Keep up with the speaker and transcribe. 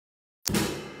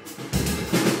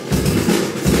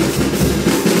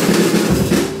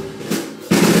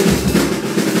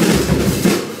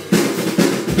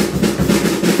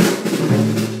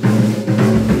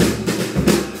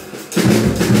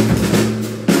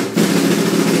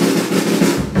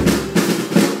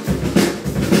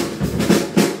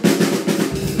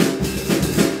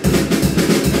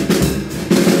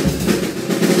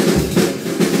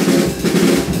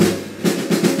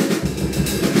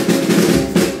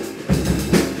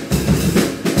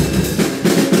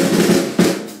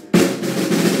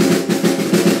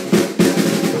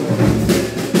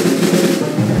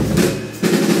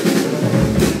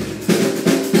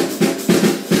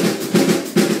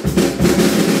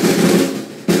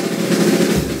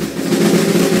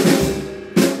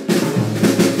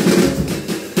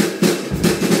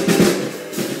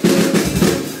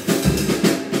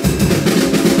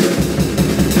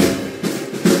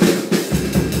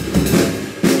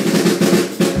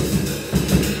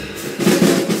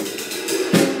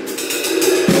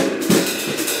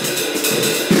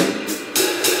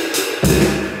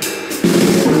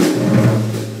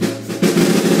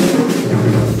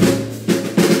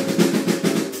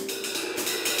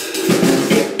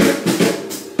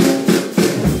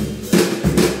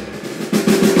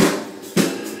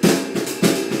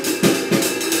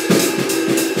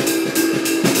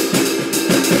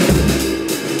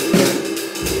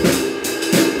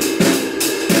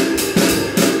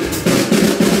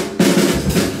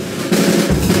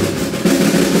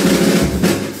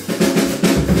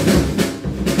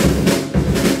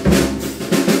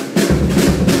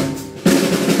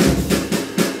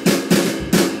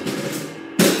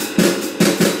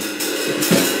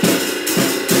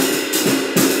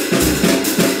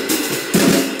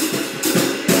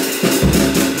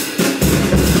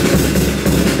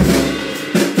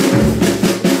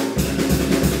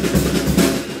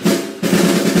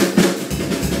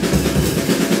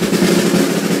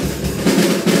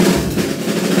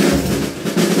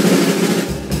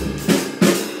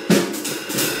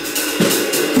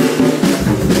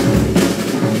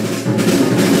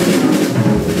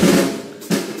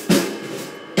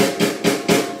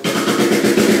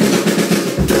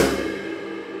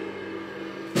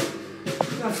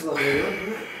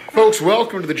folks.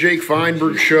 Welcome to the Jake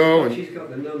Feinberg Show. She's got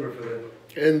the number for that.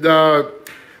 And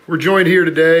we're joined here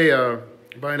today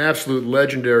by an absolute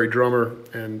legendary drummer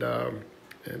and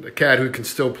a cat who can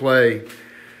still play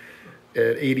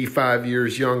at 85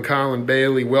 years young, Colin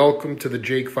Bailey. Welcome to the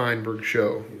Jake Feinberg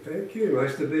Show. Thank you.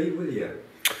 Nice to be with you.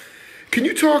 Can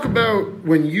you talk about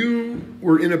when you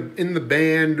were in the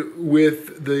band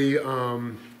with the,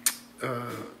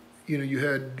 you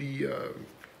had the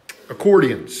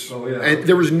accordions. Oh, yeah. And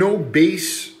there was no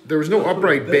bass. There was no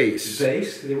upright bass.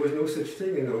 Bass? There was no such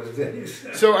thing in those days.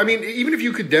 So, I mean, even if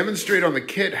you could demonstrate on the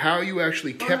kit how you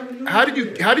actually kept, how did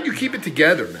you keep it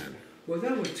together, man? Well,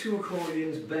 that was two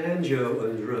accordions, banjo,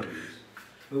 and drums.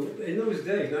 In those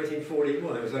days,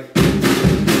 1941, it was like...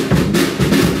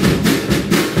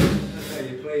 That's how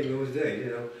you played in those days,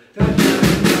 you know.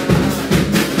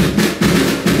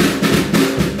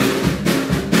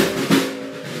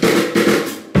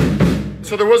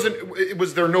 So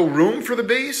was there no room for the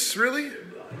bass, really?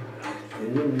 I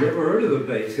never heard of the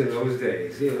bass in those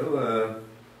days, you know.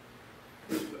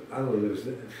 I don't know,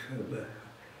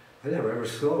 I never ever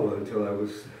saw one until I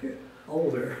was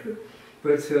older.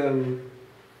 But,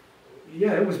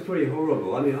 yeah, it was pretty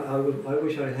horrible. I mean, I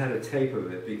wish I had a tape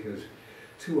of it because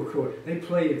they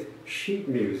played sheet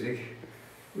music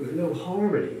with no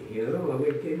harmony, you know. I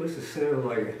mean, it must have sounded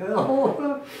like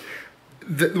hell.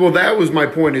 Well, that was my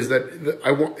point. Is that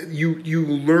you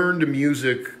learned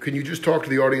music? Can you just talk to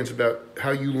the audience about how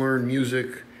you learn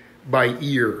music by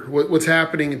ear? What's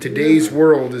happening in today's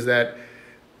world is that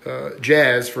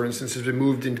jazz, for instance, has been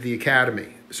moved into the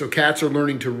academy. So cats are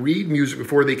learning to read music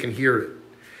before they can hear it.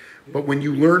 But when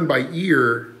you learn by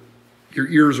ear, your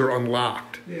ears are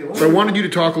unlocked. Yeah, well, so I wanted you to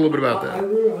talk a little bit about that. I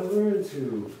learned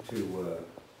to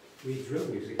read drum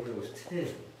music when I was 10.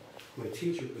 My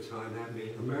teacher at the time had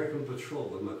me American Patrol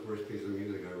was my first piece of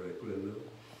music I read,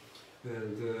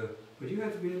 and but you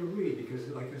had to be able to read because,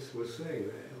 like I was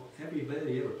saying, every band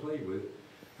you ever played with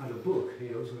had a book,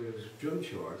 you know, so there was drum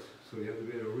charts, so you had to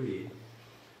be able to read.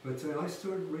 But I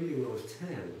started reading when I was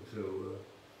 10, so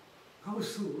I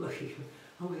was so lucky.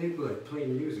 I was able to play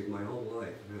music my whole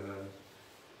life.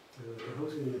 I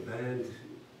was in the band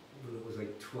when I was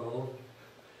like 12.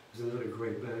 There's another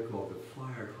great band called the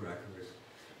Firecrackers.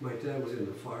 My dad was in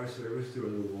the fire service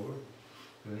during the war,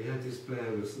 and he had this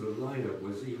band. The lineup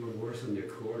was even worse than the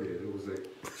accordion. It was like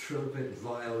trumpet,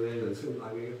 violin, and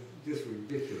just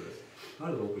ridiculous. I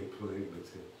don't know what we played, but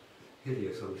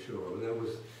hideous, I'm sure. But that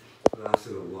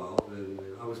lasted a while. And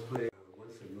I was playing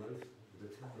once a month at the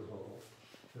town hall,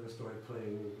 and I started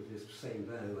playing with this same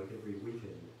band like every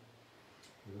weekend.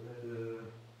 And then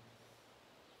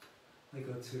I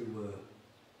got an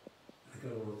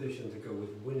audition to go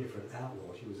with Winifred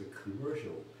Outlaw. She was a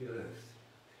commercial pianist.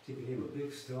 She became a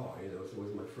big star, you know, so it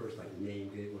was my first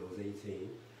name gig when I was 18.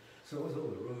 So I was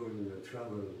on the road and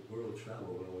world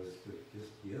travel when I was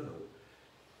just young.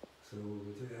 So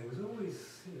I was always,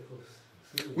 you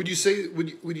know. Would you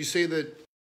say that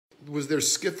was there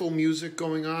skiffle music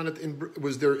going on?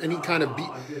 Was there any kind of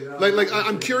beat?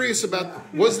 I'm curious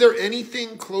about. Was there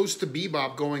anything close to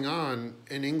bebop going on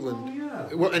in England? Oh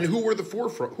yeah. Well, and who were the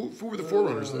forefront? Who were the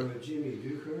forerunners there? Jimmy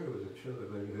Duker was a trumpet,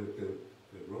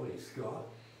 Ronnie Scott.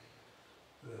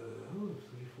 Who was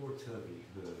before Tubby?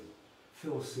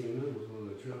 Phil Seaman was one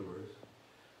of the drummers.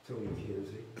 Tony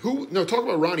Kinsey. No, talk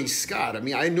about Ronnie Scott. I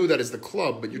mean, I knew that as the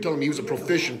club, but you're telling me he was a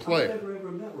proficient player. I never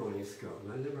ever met Ronnie Scott,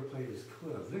 and I never played his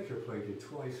club. Victor played it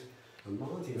twice. And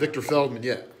Monty. Victor Feldman,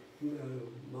 yeah.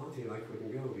 Monty and I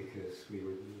couldn't go because we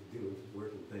were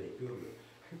working Benny Goodman.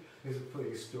 There's a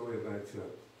funny story about.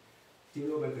 Do you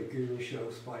know about the Goon Show,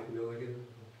 Spike Milligan?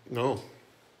 No.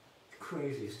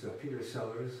 Crazy stuff. Peter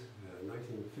Sellers,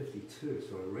 1952,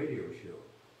 so a radio show,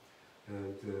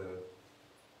 and.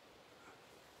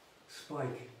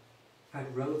 Spike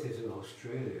had relatives in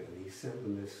Australia, and he sent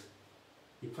them this.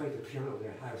 He played the piano at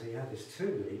their house. He had this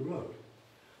tune that he wrote.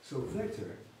 So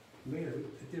Victor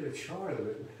did a chart of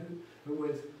it, and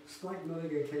when Spike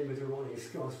Milligan came into Ronnie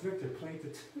Scott's, Victor played the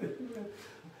tune,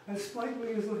 and Spike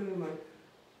Milligan's looking at him like,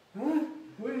 "Huh?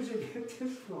 Where did you get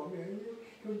this from?" You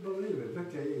couldn't believe it.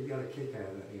 Victor, you got a kick out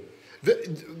of that.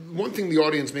 One thing the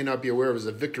audience may not be aware of is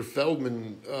that Victor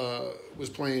Feldman was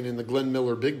playing in the Glenn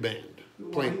Miller Big Band.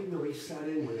 He sat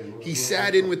in with them. He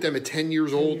sat in with them at 10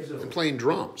 years old and playing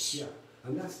drums. Yeah,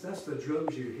 and that's the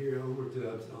drums you hear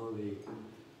overdubbed on the,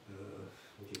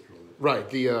 what do you call it? Right,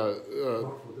 the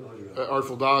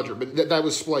Artful Dodger. But that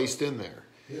was spliced in there.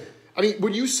 Yeah. I mean,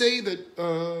 would you say that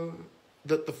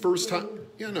that the first time...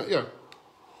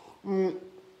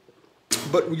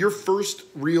 But your first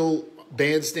real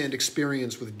bandstand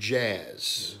experience with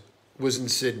jazz was in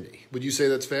Sydney. Would you say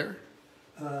that's fair?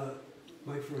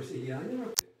 My first, yeah, I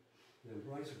never. And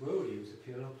Bryce Brody was a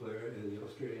piano player in the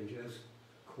Australian Jazz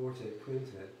Quartet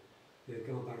Quintet. They had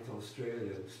gone back to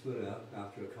Australia and split up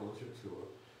after a concert tour.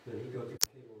 Then he got the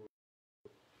came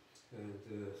over,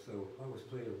 and so I was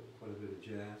playing quite a bit of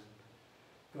jazz.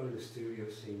 Got in the studio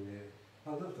scene there.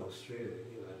 I loved Australia.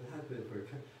 You know, it had been for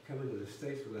coming to the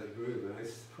States with that groove, and I'd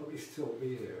probably still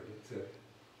be there. But,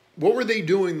 what were they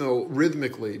doing though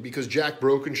rhythmically? Because Jack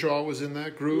Brokenshaw was in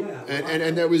that group, yeah,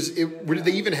 and that was. Did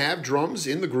they even have drums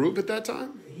in the group at that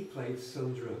time? He played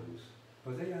some drums,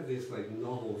 but they had this like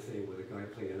novel thing with a guy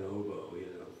playing an oboe, you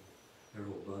know,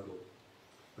 Errol Buttle.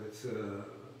 But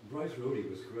Bryce Rohde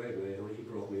was great, man. He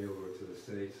brought me over to the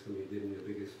States, and he did me the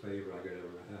biggest favor I could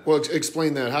ever have. Well,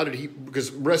 explain that. How did he? Because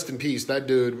rest in peace, that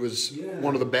dude was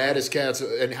one of the baddest cats.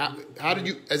 And how did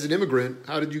you, as an immigrant,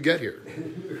 how did you get here?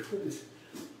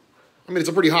 I mean, it's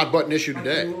a pretty hot button issue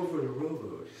today. I came over in a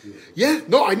rowboat. Yeah,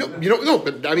 no, I know. You know, no,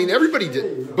 but I mean, everybody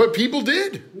did. But people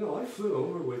did. No, I flew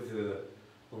over with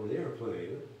on an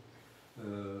airplane.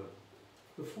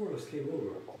 The four of us came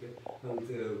over, and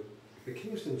the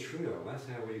Kingston Trio. That's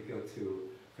how we got to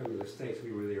come to the States.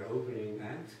 We were their opening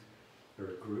act or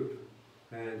group,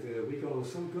 and we got on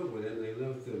so good with them. They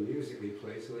loved the music we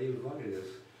played, so they invited us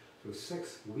to a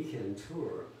 6-weekend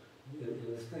tour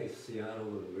in the States, Seattle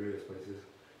and various places.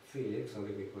 Phoenix, I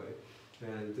think we played,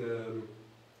 and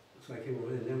so I came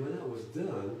over, and then when that was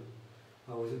done,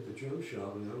 I was at the drum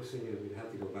shop, and I was thinking we'd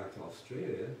have to go back to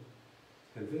Australia,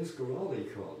 and Vince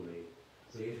Guaraldi called me.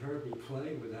 He'd heard me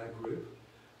play with that group,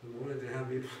 and wanted to have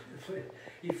me play.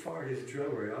 He fired his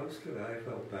drummer. I was good. I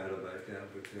felt bad about that,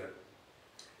 but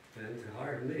and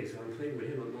hired me, so I'm playing with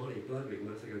him and Monty Bloodwig, and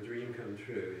that's like a dream come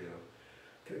true, you know.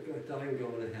 Dying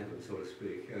going to heaven, so to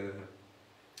speak.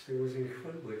 It was an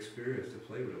incredible experience to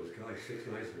play with those guys 6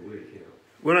 nights a week, you know.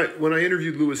 When I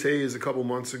interviewed Louis Hayes a couple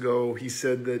months ago, he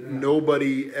said that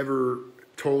nobody ever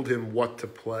told him what to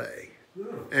play.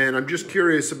 No. And I'm just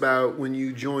curious about when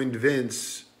you joined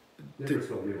Vince. Never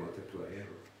told me what to play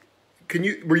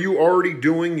ever. Were you already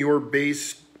doing your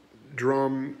bass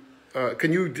drum?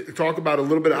 Can you talk about a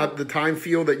little bit about the time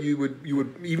feel that you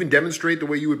would even demonstrate the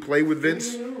way you would play with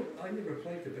Vince? You know, I never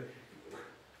played it, but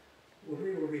when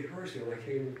we were rehearsing, when I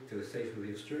came to the States with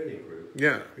the Australian group,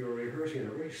 we were rehearsing in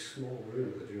a very small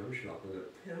room at the drum shop, and the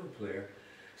piano player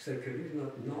said, "Could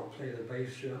you not play the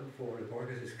bass drum for the bar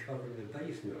because it's covering the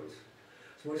bass notes?"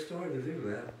 So I started to do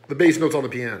that. The bass notes on the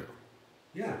piano.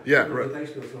 Yeah. Right. The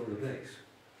bass notes on the bass.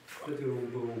 Boom,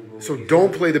 boom, boom. So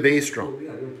don't play the bass drum.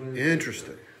 Yeah, don't play the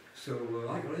Interesting. bass drum. So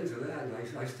I got into that, and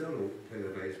I still don't play the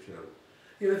bass drum.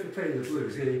 You know, if you're playing the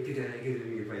blues, you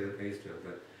can play the bass drum,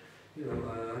 but you know,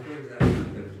 I got into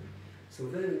that. So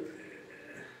then,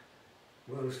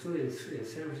 when I was still in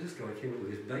San Francisco, I came up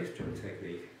with this bass drum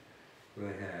technique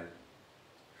that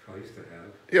I used to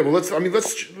have. Yeah, well, let's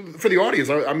for the audience.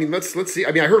 Let's see.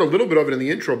 I mean, I heard a little bit of it in the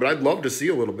intro, but I'd love to see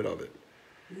a little bit of it.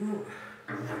 You know,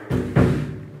 I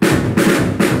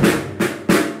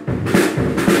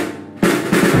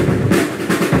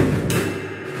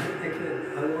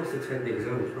lost the techniques. I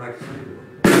don't practice anymore.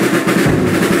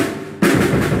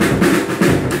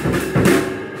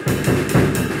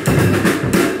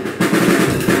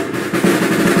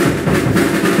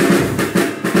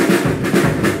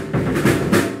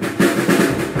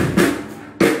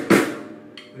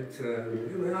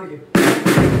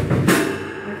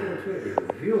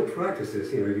 If you don't practice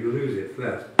this, you know, you lose it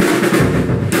fast.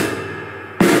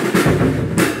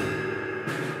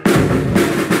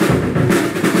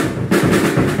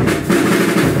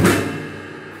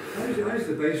 I use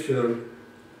the bass drum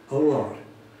a lot.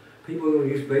 People don't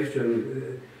use bass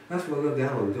drum. That's what I loved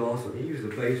Alan Dawson. He used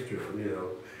the bass drum, you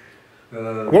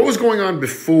know. What was going on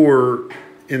before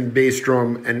in bass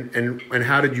drum, and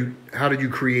how did you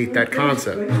create that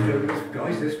concept? Bass drum,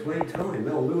 guys just played time.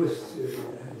 Mel Lewis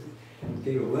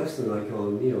gave a lesson like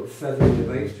on, you know, feathering the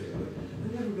bass drum.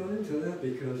 But I never got into that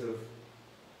because of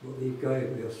what the guy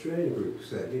in the Australian group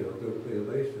said, you know, don't play the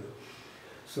bass drum.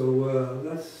 So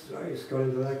I just got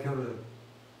into that kind of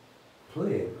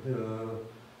playing.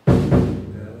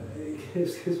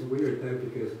 It's weird now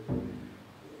because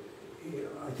you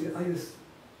know,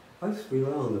 I just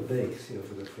rely on the bass, you know,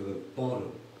 for the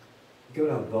bottom. Go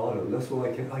down bottom. That's why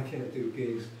I can't do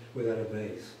gigs without a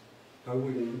bass. I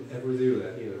wouldn't ever do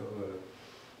that, you know.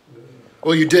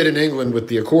 Well, you did in England with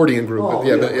the accordion group. Oh,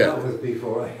 yeah, that was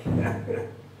before I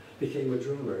became a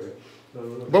drummer.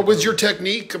 What was your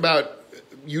technique about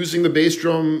using the bass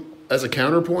drum as a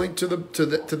counterpoint to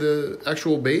the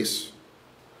actual bass?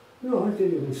 No, I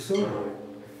did it in solo.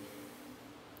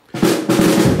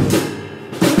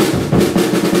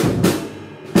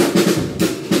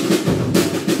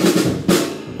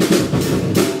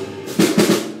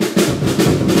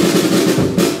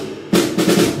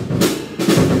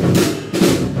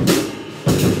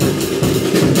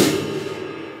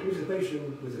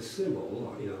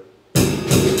 symbol, you know.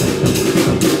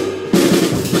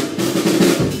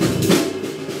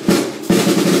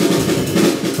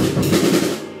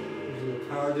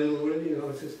 Power doodle, whatever, you know,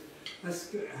 it's just,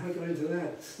 that's how I got into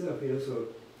that stuff, you know, so,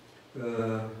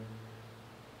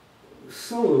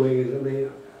 soloing is, I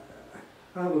mean,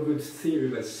 I have a good theory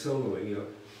about soloing, you know.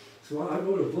 So I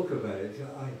wrote a book about it.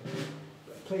 I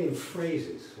play in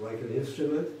phrases, like an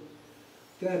instrument.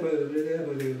 2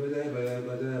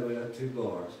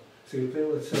 bars. So you play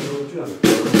on the solo drum.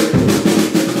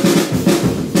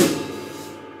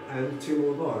 And 2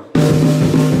 more bars.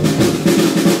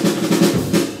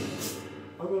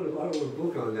 I wrote a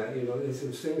book on that, you know, there's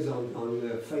some things on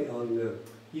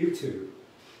YouTube.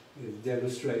 A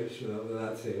demonstration of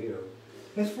that thing, you know.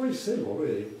 It's very simple,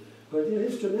 really. But the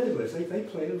instrumentalists, they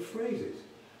play in phrases.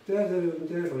 Whatever,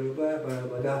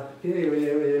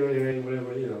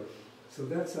 you know. So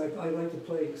that's, I like to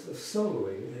play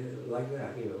soloing like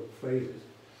that, you know, phrases.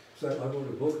 So I wrote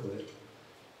a book on it.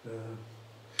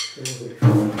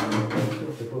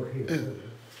 What's the book here?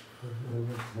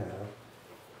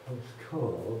 It's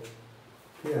called,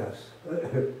 yes,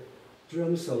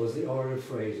 Drum Solos, The Art of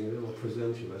Phrasing, a little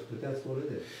presumptuous, but that's what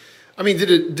it is. I mean,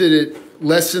 did it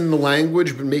lessen the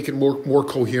language but make it more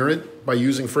coherent by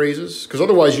using phrases? Because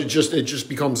otherwise, it just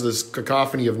becomes this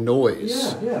cacophony of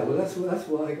noise. Yeah. Well, that's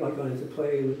why I got into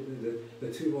playing the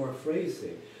 2-bar phrase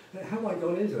thing. How I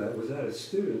got into that was that a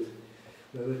student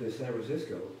that lived in San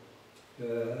Francisco.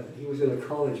 He was in a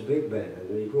college big band,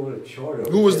 and he brought a chart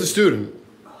over. Who was the student?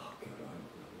 Oh God,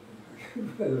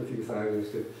 I don't know. A few thousands,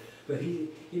 but he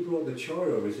brought the chart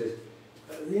over. He says,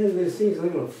 at the end of this thing,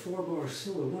 I'm on a 4-bar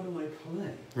solo. What do I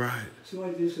play? Right. So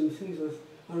I did some things.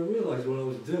 I realized what I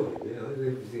was doing. You know,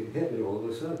 it hit me all of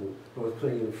a sudden. I was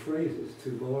playing in phrases,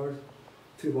 2 bars,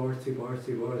 2 bars, 2 bars,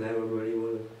 2 bars. Now everybody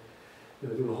want to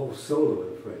do a whole solo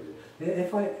in phrases.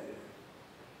 If I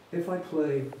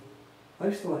play, I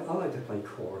like to play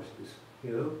choruses.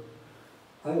 You know,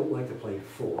 I don't like to play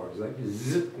 4s. Like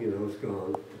zip, you know, it's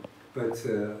gone. But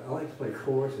I like to play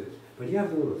choruses. But you have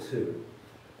to know the tune.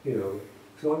 You know.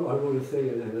 So I wrote a thing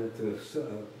in that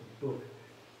book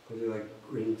called like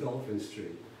Green Dolphin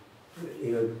Street.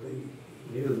 You know, you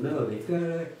hear the melody.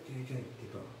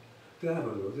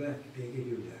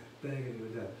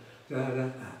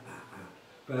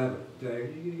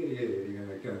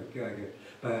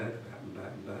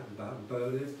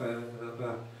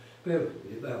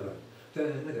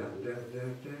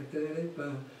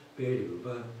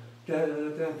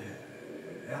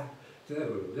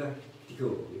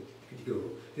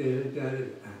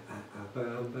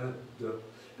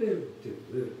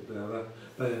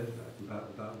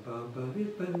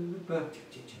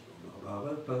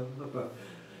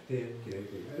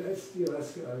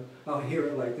 I'll hear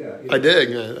it like that. You know? I dig,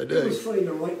 man. I dig. It was funny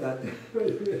to write that.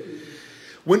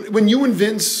 When you and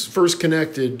Vince first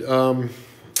connected,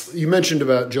 you mentioned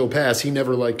about Joe Pass. He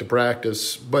never liked to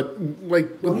practice, but like,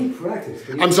 well, he practiced.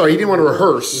 I'm sorry, he didn't want to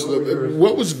rehearse. Rehearse.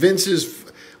 What was Vince's,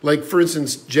 like, for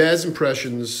instance, jazz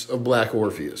impressions of Black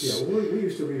Orpheus? Yeah, we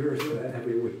used to rehearse that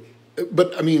every week.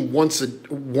 But I mean, once a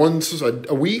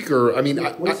week, or I mean,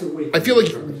 once a week. I feel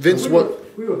like Vince.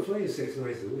 We were playing 6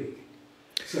 nights a week.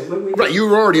 So when right, you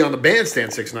were already on the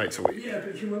bandstand 6 nights a week. Yeah,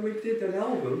 but when we did that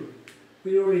album,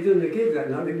 we already done the gig that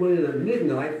night. We went in at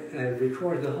midnight and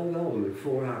recorded the whole album in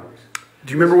 4 hours.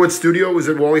 Do you remember what studio? Was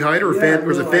it Wally Heider or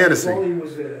was it Fantasy? Wally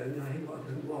was, no, he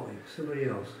wasn't Wally. Somebody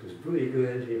else. He was a really good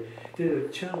engineer. Did a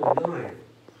Channel 9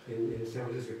 in San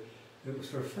Francisco. It was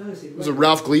for Fantasy. Was it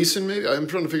Ralph Gleason? Maybe I'm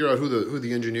trying to figure out who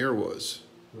the engineer was.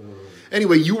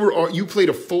 Anyway, you played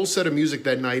a full set of music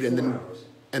that night, and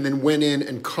then went in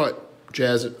and cut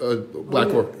jazz Black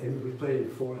Orpheus. And we played it in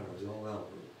 4 hours, the whole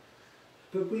album.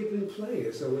 But we've been playing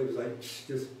it, so it was like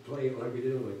just playing it like we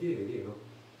did on a gig, you know.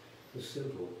 It was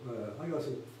simple. I got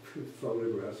some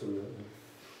photographs from that.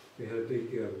 They had a big,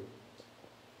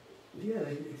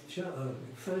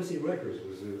 Fantasy Records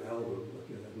was an album,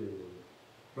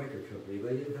 record company.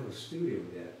 They didn't have a studio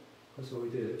yet. That's what we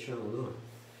did at Channel 9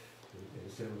 in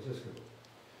San Francisco.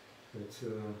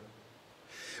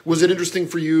 Was it interesting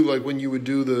for you, like when you would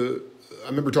do I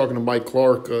remember talking to Mike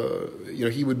Clark,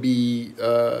 he would be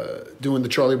doing the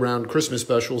Charlie Brown Christmas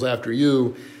specials after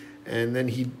you, and then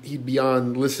he'd be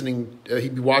on listening,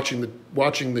 he'd be watching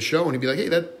the show, and he'd be like, hey,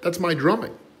 that's my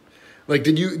drumming. Like,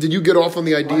 did you get off on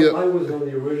the idea? I was on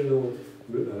the original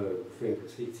thing for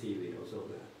CTV. I was on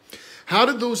that. How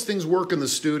did those things work in the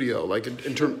studio? Like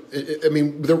in terms, I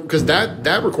mean, because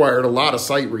that required a lot of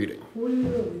sight reading. Well,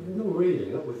 no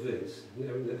reading, not with this.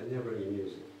 Never any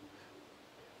music.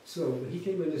 So he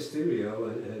came in the studio,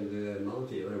 and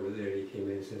Monty over there, he came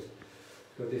in and says,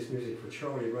 got this music for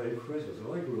Charlie Brown Christmas.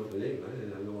 Well, I grew up in England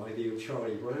and I had no idea who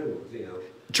Charlie Brown was, you know.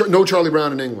 No Charlie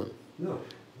Brown in England. No.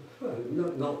 Well,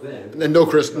 not then. And no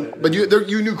Christmas. But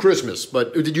you knew Christmas.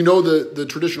 But did you know the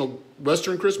traditional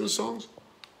Western Christmas songs?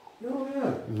 Oh,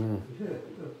 yeah.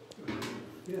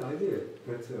 Yeah, I did.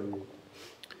 But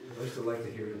I used to like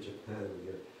to hear it in Japan.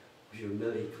 Your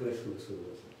Merry Christmas. And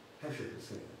I shouldn't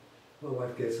say that. My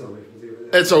wife gets on me from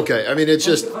doing that. It's okay. I mean, it's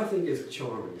just... I think it's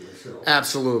charming myself.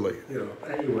 Absolutely. You know,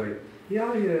 anyway.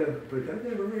 Yeah, but I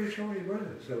never heard Charlie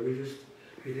Brown. So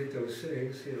we did those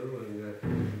things, you know,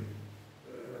 and...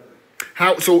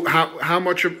 How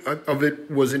much of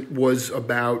it was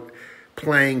about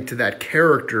playing to that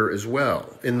character as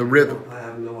well in the rhythm? I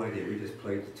have no idea. We just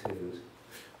played the tunes.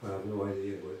 I have no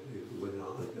idea what went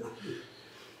on.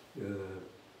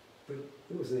 But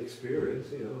it was an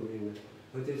experience, you know. I mean,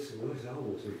 I did some nice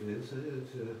albums with Vince. I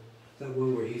did that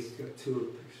one where he's got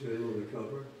two pictures of him on the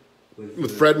cover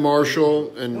with Fred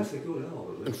Marshall and that's a good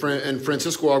album. And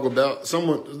Francisco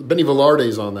Agobel. Benny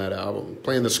Velarde's on that album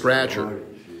playing the scratcher.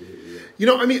 You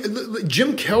know, I mean,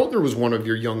 Jim Keltner was one of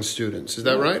your young students. Is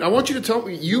that right? I want you to tell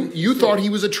me. You thought he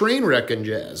was a train wreck in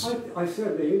jazz. I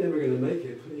said, man, you're never going to make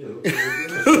it. You know,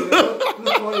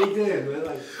 look what he did, man.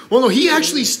 Like, well, no, he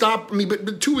actually stopped. I mean,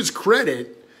 but to his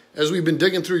credit, as we've been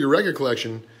digging through your record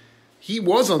collection, he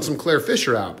was on some Claire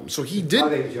Fisher albums. So he did. I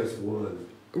think just one.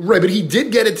 Right, but he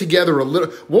did get it together a little.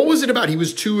 What was it about? He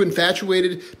was too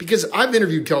infatuated? Because I've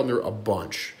interviewed Keltner a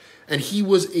bunch, and he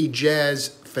was a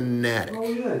jazz fanatic. Oh,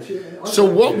 yeah. So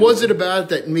what was it about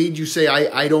that made you say,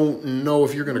 I don't know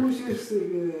if you're going to... It was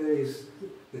just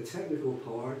the technical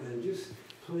part and just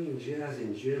playing jazz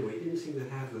in general. He didn't seem to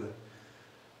have the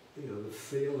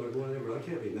feel or whatever. I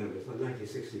can't remember. It's like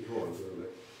 1964.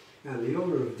 And the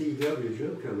owner of DW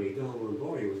Drum Company, Don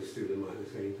Lombardi, was a student of mine at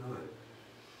the same time.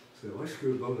 So I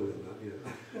screwed both of them up, you know.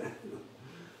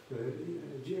 But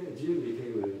Jim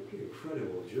became an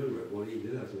incredible drummer at what he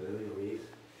does, man. I mean, he's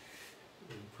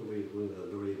probably one of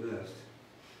the very best.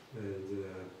 And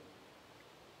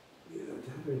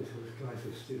having those guys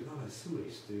as students, I had so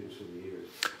many students for the years.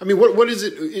 I mean, what is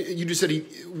it? You just said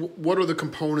what are the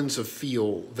components of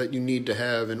feel that you need to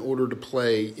have in order to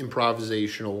play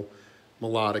improvisational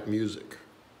melodic music?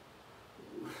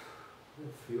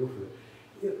 Feel for it.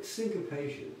 You know,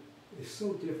 syncopation is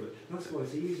so different. That's why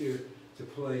it's easier to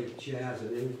play jazz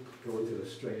and then go into the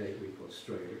straight eight, we call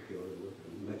straight eight,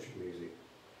 metric music.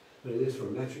 But it is for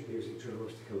metric music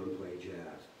drummers to come and play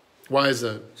jazz. Why is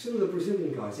that? Some of the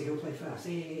Brazilian guys, they can play fast,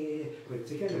 but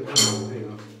to get it,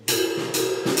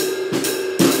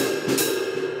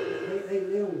 they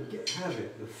don't have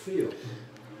it, the feel.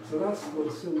 So that's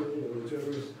what some of the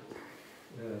drummers,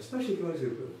 especially guys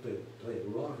who've been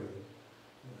playing rock.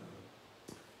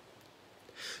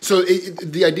 So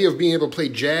the idea of being able to play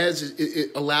jazz,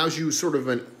 it allows you sort of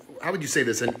an, how would you say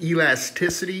this, an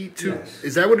elasticity to, yes.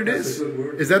 Is that what it That's is? a good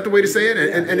word. Is that the way to say it?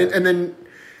 And then...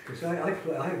 Because I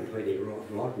haven't played any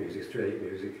rock music, straight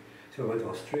music, so I went to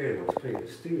Australia and I was playing in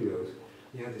the studios.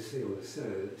 You had to sing on the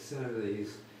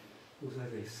Saturdays, it was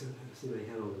like somebody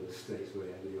had on in the States where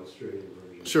they had the Australian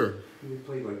version. Sure. We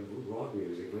played like rock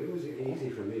music, but it was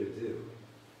easy for me to do.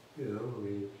 You know, I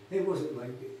mean, it wasn't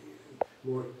like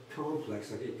more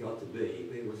complex like it got to be.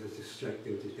 It was just straight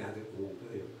to just got it all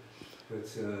day. But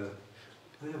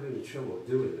I have any trouble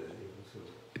doing that. You know, so.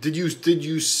 Did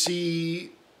you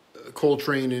see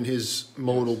Coltrane in his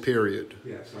modal period?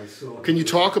 Yes, I saw. Can you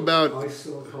talk about? I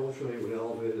saw Coltrane with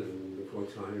Elvin and McCoy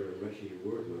Tyner and Reggie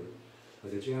Workman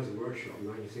at the Jazz Workshop in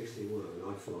 1961,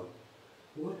 and I thought,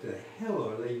 what the hell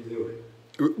are they doing?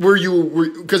 Were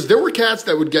you, because there were cats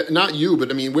that would get, not you, but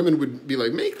I mean, women would be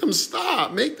like, make them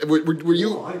stop. Were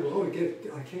you? Oh,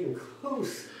 I came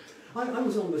close. I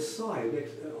was on the side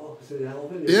next opposite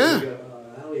Elvin. Yeah. In the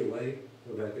alleyway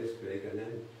about this big, and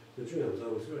then the drums. I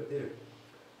was right there.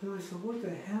 And I thought, what the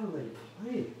hell are they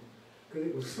playing? Because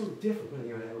it was so different than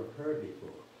I'd ever heard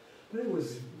before. But it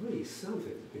was really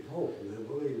something to behold. And then,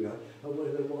 believe me, I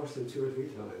went and watched them 2 or 3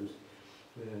 times.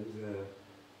 And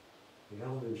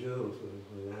Alvin Jones was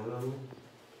an animal.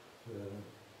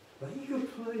 But he could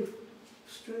play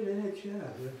straight ahead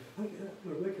jazz. I got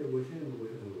a record with him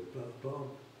with Bob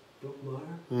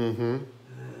Brookmeyer. Mm-hmm. And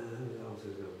I was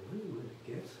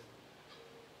I guess.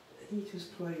 He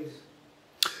just plays.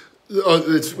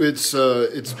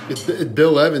 It's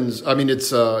Bill Evans. I mean,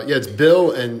 it's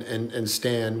Bill and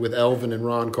Stan with Elvin and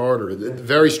Ron Carter.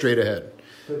 Very straight ahead.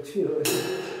 But you know,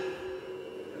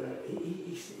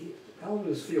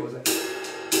 Elvin's feel was like that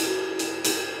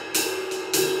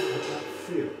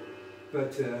feel,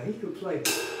 but he could play. He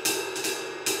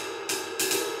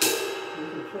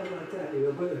could play like that, you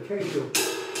know. But occasionally,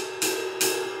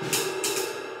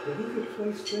 But he could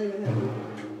play straight ahead.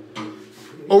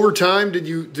 Over time, did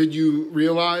you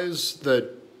realize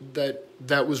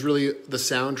that was really the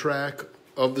soundtrack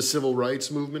of the civil rights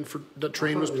movement that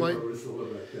Train was playing?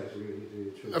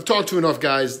 I've talked to enough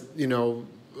guys,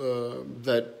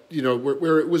 that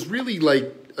where it was really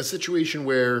like a situation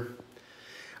where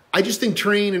I just think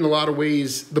Train, in a lot of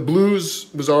ways, the blues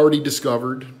was already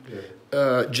discovered.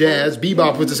 Jazz,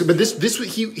 bebop was this, but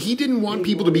he didn't want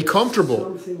people to be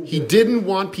comfortable. He didn't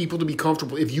want people to be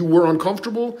comfortable. If you were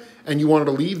uncomfortable and you wanted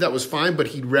to leave, that was fine. But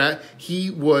he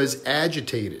was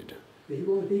agitated. He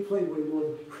played with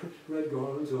one. Red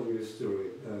Garland told me a story.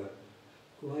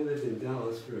 Well, I lived in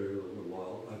Dallas for a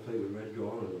while. I played with Red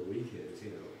Garland on the weekends,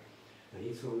 and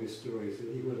he told me a story. He said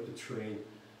he went up the train,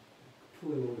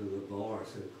 pulled him over to the bar,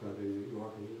 some club in New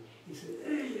York, and he said,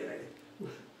 "Hey,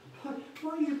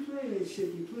 why do you play that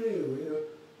shit you play with?"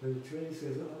 And the train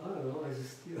says, "I don't know, I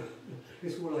just,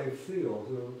 it's what I feel."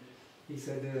 So he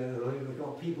said, I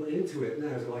got people into it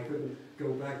now, so I couldn't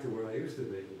go back to where I used to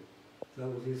be. That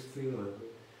was his feeling.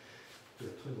 I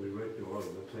played with Red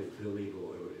Garland, I played Billy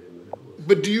Boy with him.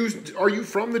 But are you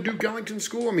from the Duke Ellington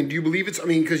School? I mean, do you believe it's,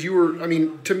 because you were,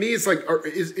 to me it's like,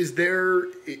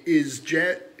 is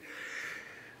Jet,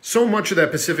 so much of that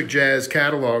Pacific Jazz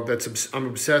catalog I'm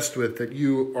obsessed with, that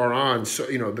you are on, so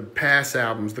the Pass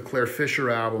albums, the Claire Fisher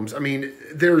albums.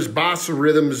 There's bossa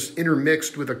rhythms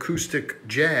intermixed with acoustic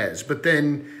jazz, but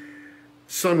then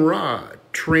Sun Ra,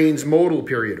 Train's modal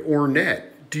period, Ornette.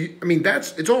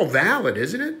 It's all valid,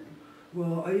 isn't it?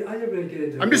 Well, I never really get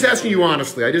into. I'm just asking you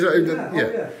honestly.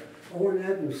 Yeah.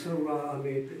 Ornette and Sun Ra,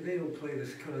 they don't play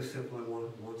this kind of stuff I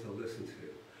want to listen to.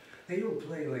 They don't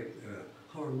play like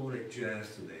harmonic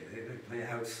jazz to me. They play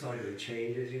outside of the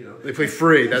changes, They play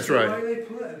free, that's right. They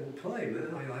play, man.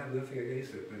 I have nothing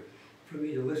against it, but for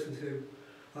me to listen to,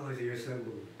 I like to hear some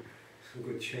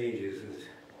good changes.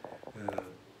 And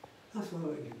that's why I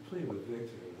like playing with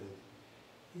Victor,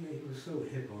 man. He was so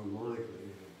hip harmonically.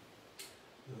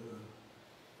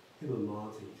 Him and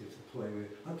Monty just to play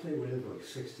with. I played with him for like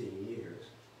 16 years.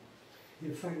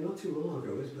 In fact, not too long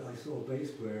ago, I saw a bass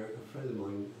player, a friend of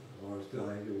mine, ours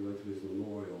died, and we went to his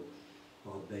memorial.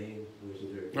 Bob Bain,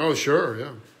 legendary. Oh, sure,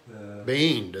 yeah.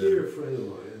 Bain. Dear friend of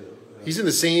mine. He's in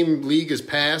the same league as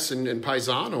Pass and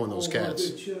Paisano and those cats.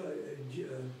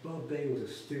 Bob Bain was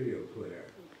a studio player.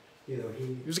 He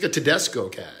was like a Tedesco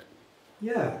cat.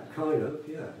 Yeah, kind of,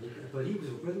 yeah. But he was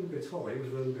a rhythm guitar. He was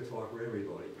rhythm guitar for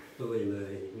everybody. Billy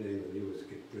May, he was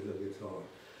rhythm guitar.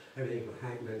 Everything from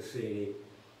Hank Mancini,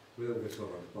 rhythm guitar,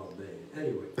 Bob Bain.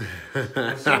 Anyway,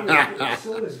 I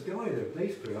saw this guy, the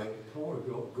bass player, Paul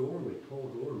Gormley.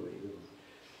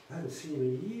 I hadn't seen him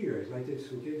in years. I did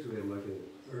some gigs with him like in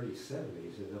the early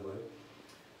 70s in LA.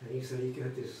 And he said he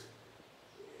got this,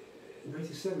 in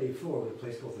 1974, at a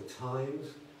place called The Times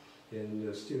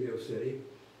in Studio City.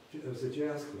 It was a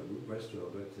jazz club,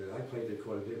 restaurant, but I played there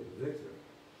quite a bit with Victor.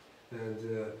 And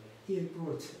he had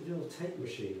brought a little tape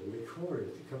machine and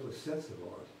recorded a couple of sets of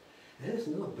ours. And it's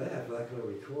not bad for that kind of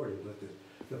recording, but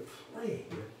the playing,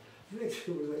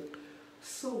 Victor was like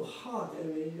so hot.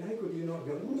 How could you not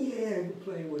go, yeah,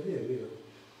 playing with him,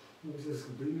 It was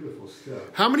just beautiful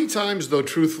stuff. How many times, though,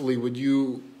 truthfully, would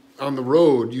you, on the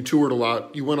road, you toured a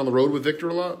lot, you went on the road with Victor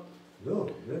a lot? No,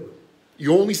 never.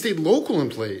 You only stayed local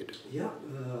and played? Yeah,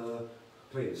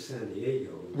 played in San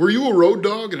Diego. Were you a road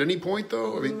dog at any point,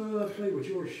 though? I played with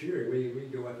George Shearing.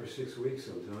 We'd go out for 6 weeks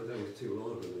sometimes. That was too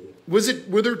long for me.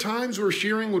 Were there times where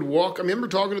Shearing would walk? I remember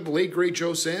talking to the late, great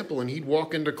Joe Sample, and he'd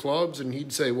walk into clubs and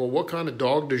he'd say, well, what kind of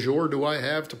dog du jour do I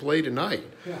have to play tonight?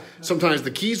 Yeah, sometimes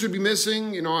the keys would be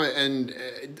missing, and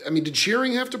did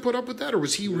Shearing have to put up with that, or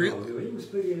was he real? No, he was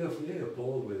big enough. He had a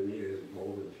Baldwin, he had a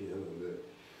Baldwin piano, that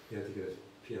you had to get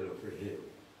a piano for him.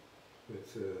 But,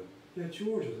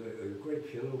 George was a great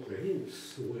piano player. He didn't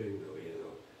swing, though,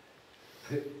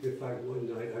 In fact, one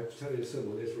night, I was telling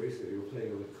someone this recently, we were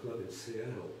playing on a club in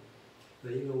Seattle.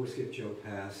 Now, you always get Joe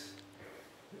Pass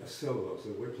a solo, so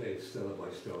we're playing Stella by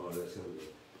Star or something.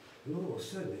 And all of a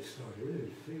sudden, it started to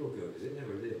really feel good, because it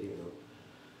never did,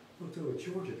 But though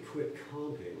George had quit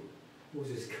comping, what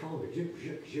was his comping?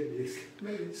 It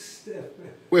made it stiff.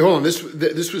 Wait, hold on.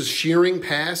 This was Shearing,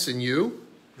 Pass, and you?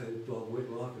 And Bob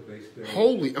Whitlock, the bass player.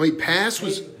 Holy, Pass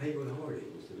was... Haywood Hardy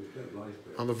was the vice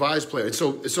player. On the vice player. And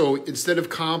so instead of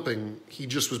comping, he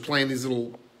just was playing these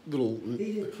little...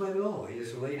 He didn't play at all. He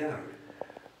just laid out.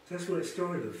 That's when it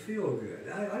started to feel good.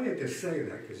 I have to say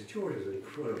that because George is an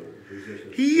incredible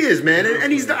musician. He is, man,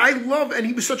 and he's and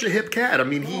he was such a hip cat.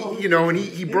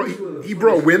 He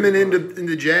brought women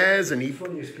into jazz, and he... The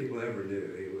funniest people I ever knew.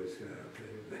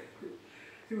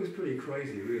 He was pretty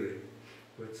crazy, really.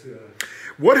 But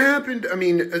What happened? I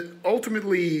mean,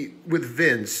 ultimately with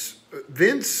Vince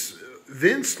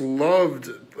loved.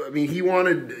 I mean,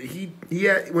 he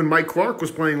had, when Mike Clark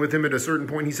was playing with him at a certain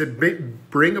point, he said,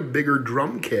 "Bring a bigger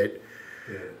drum kit,"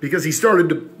 because he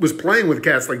was playing with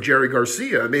cats like Jerry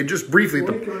Garcia. I mean, just briefly.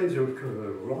 White guys are kind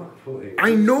of rock playing.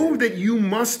 I know that you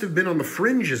must have been on the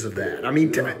fringes of that. I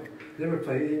mean, never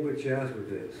played anything with jazz with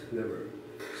Vince. Never.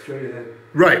 Straight ahead.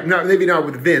 Right. Not maybe not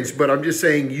with Vince, but I'm just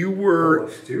saying you were.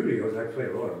 Studios. I played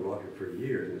a lot of rock for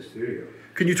years in the studio.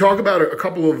 Can you talk about a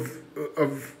couple of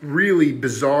really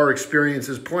bizarre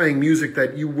experiences playing music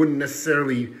that you wouldn't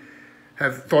necessarily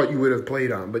have thought you would have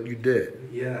played on, but you did?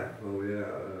 Yeah. Oh, yeah.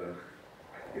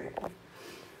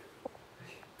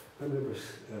 I remember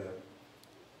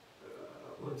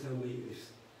one time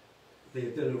they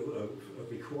had done a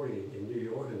recording in New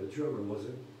York, and the drummer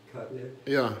wasn't cutting it.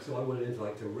 Yeah. So I went in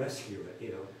to rescue it.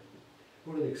 You know,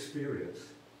 what an experience!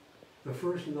 The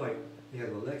first night they had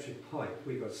an electric pipe.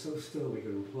 We got so stoned we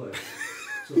couldn't play.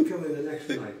 So come in the next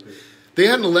night. They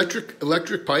had an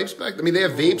electric pipes back. I mean, they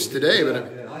have vapes today, yeah,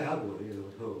 but yeah, I had one,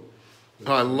 at home.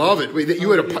 Oh, I love it.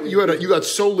 You got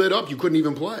so lit up you couldn't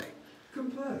even play.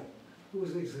 Couldn't play. It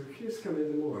was the kids coming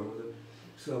in the morning.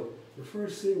 So the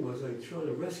first thing was like trying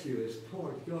to rescue this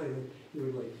poor guy. He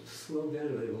would like slow down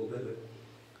a little bit,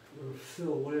 or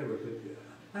fill whatever.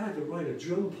 But I had to write a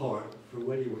drum part for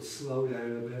when he would slow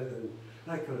down a bit and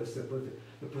that kind of stuff. But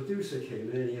the producer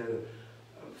came in. He had a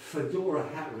fedora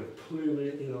hat with a plume in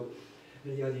it, and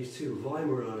he had these two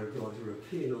Weimaraner dogs who were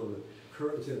peeing on the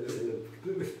curtains in the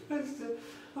booth.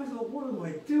 I thought, what am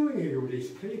I doing here with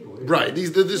these people? Right.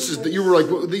 You were like,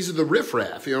 well, these are the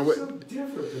riffraff. So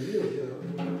different than me,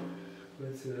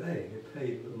 But hey, it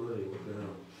paid the money. What the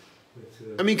hell?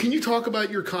 But, I mean, can you talk about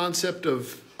your concept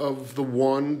of the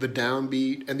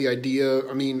downbeat, and the idea?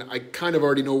 I mean, I kind of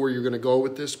already know where you're going to go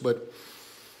with this, but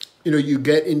you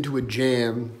get into a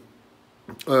jam.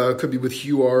 It could be with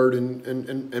Huard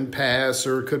and Pass,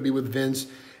 or it could be with Vince,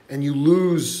 and you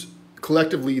lose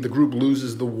collectively. The group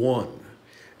loses the one,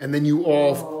 and then you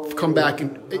all come back.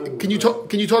 And can you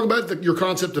talk about your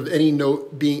concept of any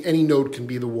note can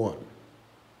be the one?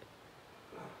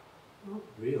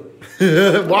 Really?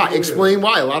 Why? Explain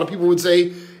why. A lot of people would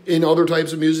say in other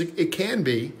types of music it can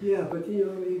be. Yeah, but when you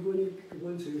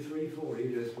 1, 2, 3, 4,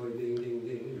 you just play ding, ding,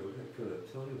 ding. That kind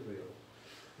of time feel.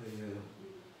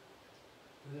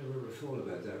 I never ever thought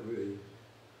about that really.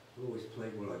 I always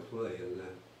played what I play,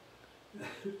 and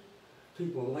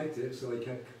people liked it, so they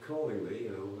kept calling me.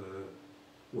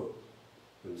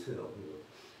 Until.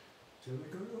 So I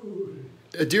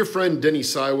go, A dear friend Denny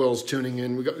Sywell's tuning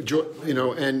in. We got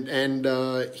and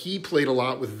he played a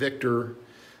lot with Victor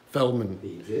Feldman.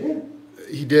 He did.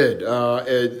 He did.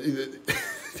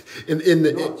 In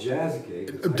the not jazz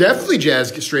gigs. Definitely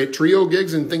jazz straight trio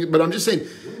gigs and things. But I'm just saying.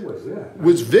 When was that?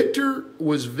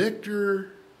 Was Victor?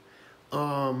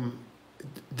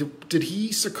 Did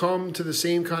he succumb to the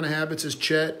same kind of habits as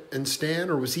Chet and Stan,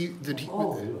 or was he? Did he?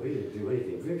 Oh no, he didn't do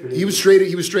anything. Victor. He was straight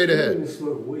ahead. He didn't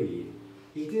smoke weed.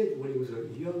 He did when he was a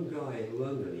young guy in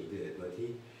London. He did, but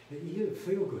he didn't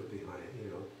feel good behind it.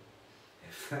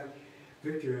 In fact,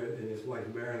 Victor and his wife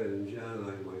Marilyn and John and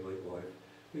I, my late wife,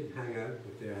 we'd hang out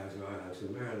at their house or our house,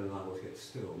 and Marilyn and I would get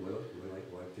stoned. My late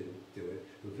wife didn't do it,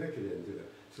 but Victor didn't do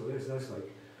it. So that's like,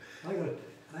 I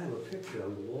have a picture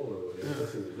on the wall over there.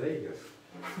 That's in Vegas.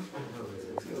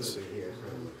 It's got to be here.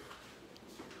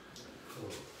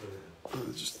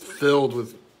 It's just filled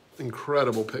with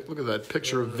incredible Look at that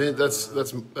picture of Vince.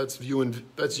 That's you and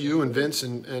Vince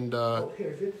and. Oh,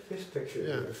 here, this picture. Yeah.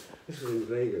 Here. This is in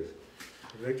Vegas.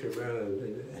 Victor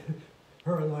Marilyn.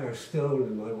 Her and I are stoned,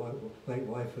 and my late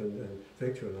wife and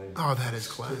Victor and I. Oh, that is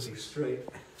classic. Straight.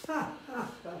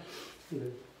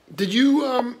 Did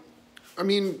you?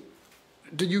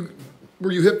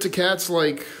 Were you hip to cats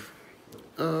like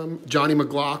Johnny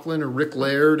McLaughlin or Rick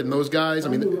Laird and those guys? I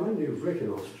knew Rick in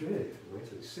Australia in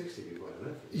 1960 before I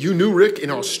left. You knew Rick in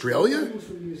Australia? He was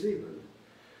from New Zealand.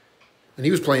 And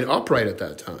he was playing upright at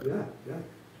that time. Yeah.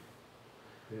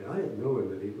 I didn't know him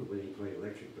when he played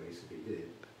electric bass, if he did.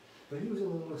 But he was on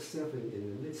a lot of stuff in the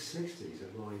mid-60s at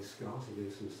Ryan Scott. He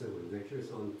did some stuff with Victor.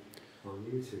 It's on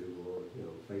YouTube or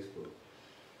Facebook.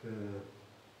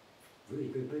 Really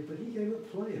good, but he gave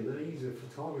up playing. Now he's a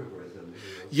photographer or something.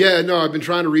 Yeah, no, I've been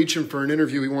trying to reach him for an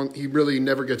interview. He really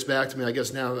never gets back to me. I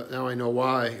guess now I know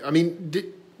why. I mean,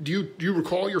 do you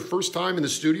recall your first time in the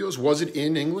studios? Was it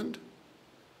in England?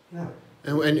 Yeah.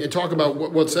 And talk about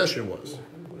what session it was.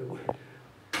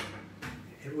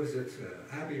 It was at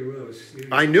Abbey Road Studio.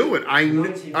 I knew it.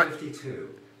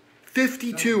 1952.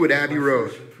 52 at Abbey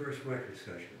Road. First record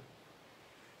session.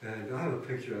 And I have a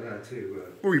picture of that too.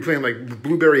 What were you playing, like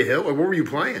Blueberry Hill? Or what were you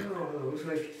playing? No, it was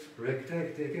like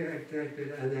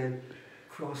and then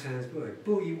cross hands, like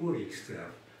boogie woogie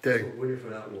stuff. Dig. So waiting for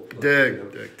that one. Dig.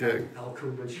 Al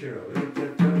Cumbanchero.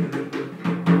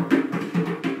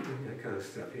 That kind of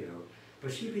stuff, you know.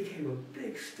 But she became a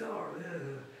big star.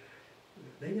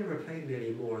 They never paid me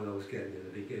any more than I was getting in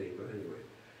the beginning, but anyway.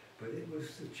 But it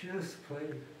was a chance to play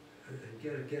and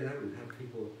get out and have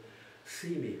people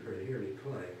see me or hear me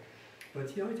play. But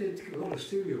I did a lot of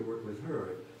studio work with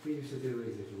her. We used to do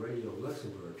these Radio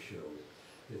Luxembourg shows.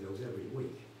 Those every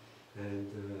week. And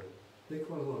did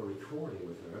quite a lot of recording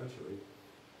with her, actually.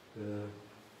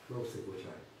 Most of which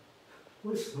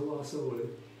once in a while someone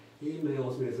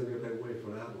emails me and says, I've been waiting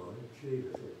for that one.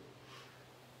 Jesus.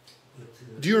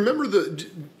 Do you remember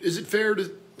is it fair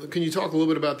to, can you talk a little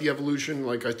bit about the evolution?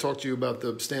 Like I talked to you about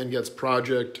the Stan Getz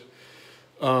project.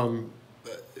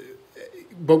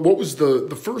 But what was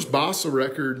the first bossa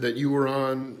record that you were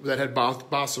on that had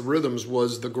bossa rhythms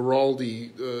was the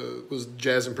Giraldi, was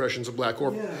Jazz Impressions of Black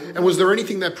Orphan. Yeah, and was there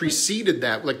anything that preceded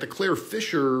that, like the Claire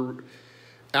Fisher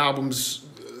albums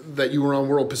that you were on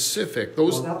World Pacific?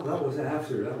 Those. Well, that was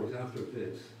after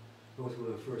Vince. That was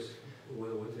when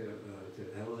I went to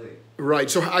L.A. Right.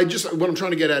 So what I'm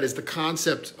trying to get at is the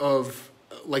concept of,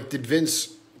 like, did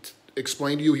Vince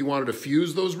explain to you he wanted to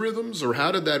fuse those rhythms, or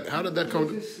how did that come?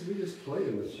 We just played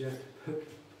them as Jeff.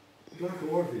 Black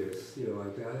Orpheus, you know,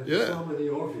 like that. Yeah. Some of the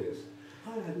Orpheus.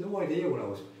 I had no idea what I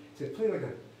was. Just play like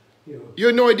a, you know. You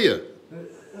had no idea.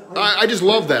 I just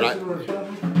love that. I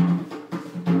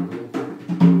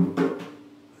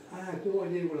had no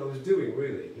idea what I was doing,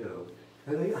 really, you know.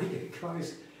 And I get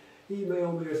guys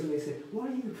email me or something, they say, "What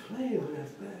are you playing on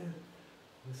that band?"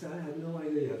 I said, I had no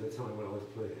idea at the time what I was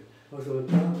playing. I was on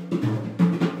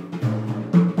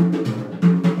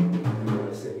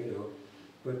you know.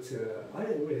 But I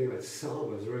didn't really think about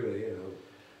sambas, really, you know.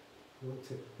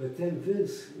 But then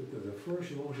Vince, the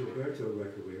first Walter Roberto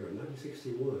record we heard,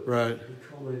 1961, right. he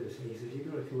called me and he said, "You've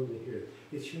got to come over here.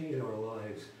 It changed our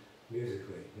lives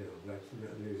musically, you know, that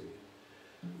music.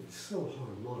 It's so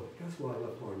harmonic. That's why I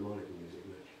love harmonic music.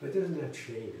 But doesn't that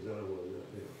change? I don't want to know,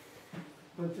 you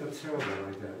know. I'm terrible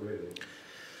like that, really.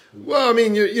 Well, I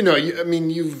mean,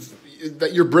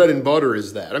 that your bread and butter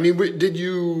is that. I mean,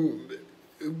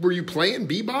 were you playing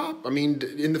bebop? I mean,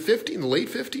 in the late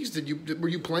 50s, were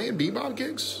you playing bebop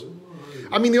gigs?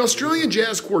 I mean, the Australian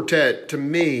Jazz Quartet to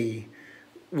me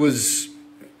was,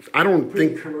 I don't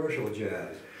pretty think commercial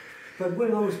jazz. But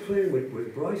when I was playing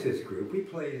with Bryce's group, we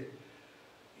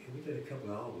did a couple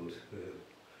of albums.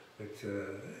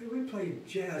 We played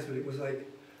jazz, but it was like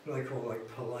what I call like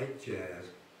polite jazz.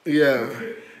 Yeah.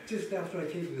 Just after I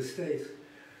came to the States,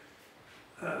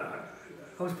 I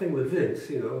was playing with Vince,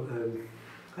 you know, and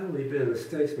I'd only been in the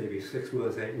States maybe 6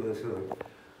 months, 8 months, and I'm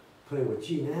playing with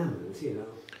Gene Ammons, you know.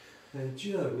 And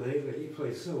Jug, man, he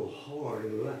played so hard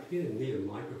in the left, he didn't need a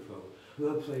microphone. And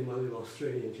I'm playing my little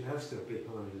Australian jazz stuff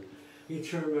behind him. He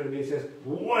turned around to me and says,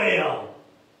 "Whale!"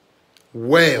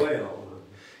 Whale.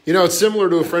 You know, it's similar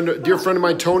to a dear friend of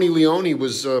mine, Tony Leone,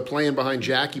 was playing behind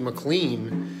Jackie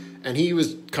McLean, and he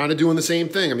was kind of doing the same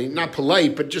thing. I mean, not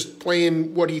polite, but just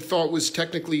playing what he thought was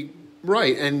technically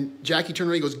right. And Jackie turned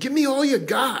around and he goes, "Give me all you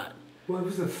got." Well, it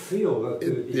was a feel.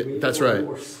 That's right.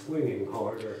 More swinging,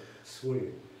 harder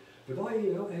swinging. But I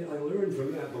learned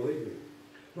from that, believe me.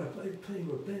 When I playing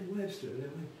with Ben Webster,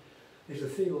 there's a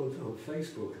thing on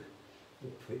Facebook.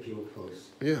 People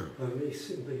post. Yeah. Me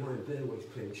sitting behind Ben when he's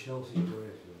playing Chelsea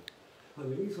Bridge. I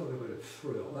mean, you talk about a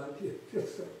thrill.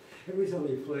 Every time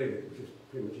he played it, which was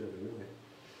pretty much every night.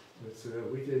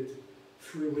 But we did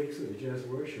 3 weeks of the Jazz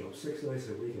Workshop, 6 nights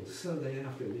a week, and Sunday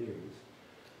afternoons.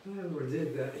 I never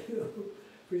did that, you know.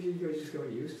 But you just got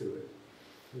used to it.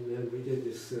 And then we did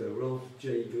this Ralph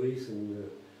J. Gleason,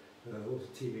 what was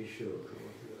the TV show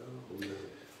called? Oh, man.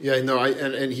 Yeah, no,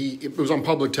 it was on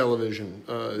public television.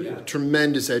 Yeah.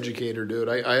 Tremendous educator, dude.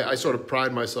 I sort of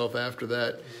pride myself after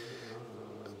that.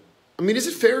 I mean, is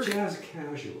it fair? Jazz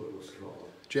Casual, it was called.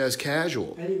 Jazz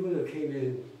Casual. Anyone who came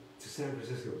in to San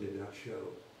Francisco did that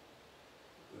show,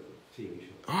 TV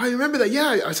show. Oh, I remember that.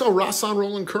 Yeah, I saw Rahsaan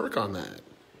Roland Kirk on that.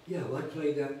 Yeah, well, I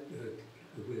played that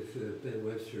with Ben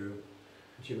Webster,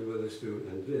 Jimmy Witherspoon,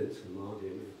 and Vince and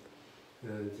Monty.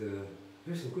 And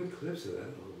there's some good clips of that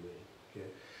on me. Okay.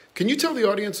 Can you tell the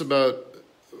audience about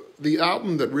the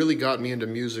album that really got me into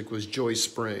music was Joy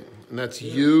Spring? And that's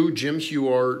you, Jim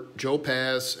Huart, Joe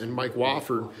Pass, and Mike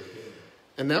Wofford.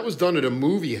 And that was done at a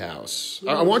movie house.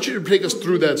 I want you to take us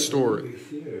through that story.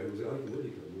 It was a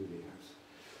really good movie house.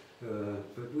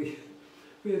 But we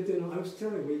had done, I was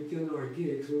telling you, we had done our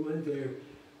gigs. We went there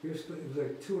It was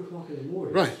like 2 o'clock in the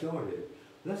morning. Right. It started.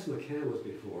 Les McCann was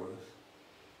before us.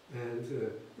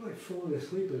 And like falling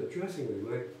asleep in the dressing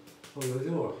room, like on the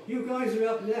door. You guys are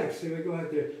up next. And we go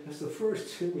out there. That's the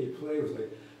first tune we played. It was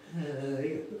like,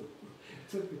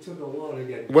 it took a while to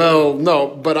get. Well, no,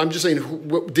 but I'm just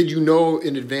saying, did you know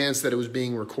in advance that it was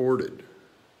being recorded?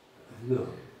 No.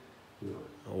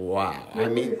 Wow. I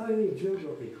think Joe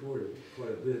got recorded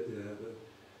quite a bit, but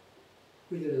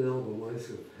we did an album once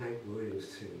of Hank Williams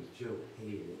tunes. Joe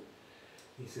hated it.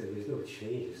 He said there's no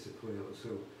changes to put out. So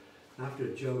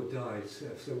after Joe died,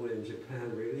 someone in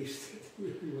Japan released it.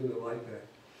 He wouldn't have liked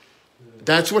that.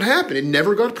 That's what happened. It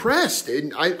never got pressed.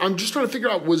 And I'm just trying to figure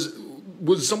out, was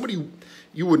somebody,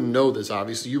 you wouldn't know this,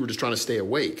 obviously. You were just trying to stay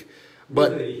awake.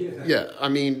 But, really, yeah, I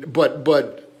mean, but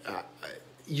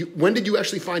when did you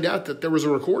actually find out that there was a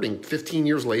recording? 15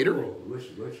 years later? Oh, much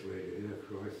later. Yeah,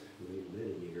 Christ,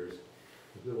 many years.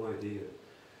 I have no idea.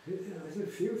 There's a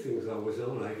few things I was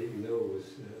on I didn't know was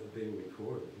being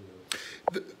recorded.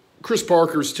 Chris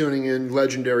Parker's tuning in,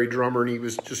 legendary drummer, and he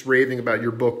was just raving about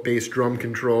your book, Bass Drum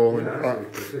Control, and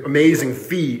amazing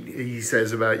feat, he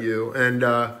says about you. And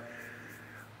I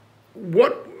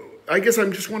guess I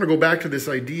just want to go back to this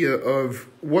idea of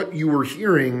what you were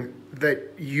hearing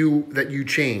that you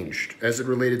changed as it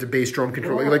related to bass drum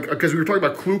control. Like, because we were talking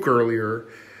about Kluk earlier,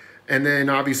 and then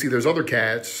obviously there's other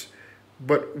cats.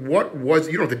 But what was,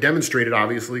 you don't have to demonstrate it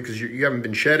obviously because you haven't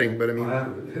been shedding, but I mean,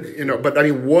 but I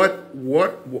mean, what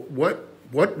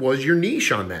was your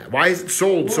niche on that? Why is it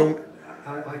sold so?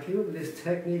 I came up with this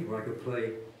technique where I could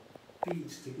play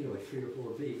beats, like 3 or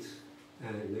 4 beats,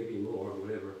 and maybe more or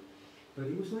whatever. But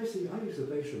it was nice. I use the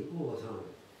bass drum all the time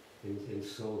in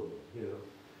solo.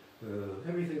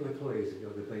 Everything I play is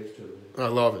the bass drum. I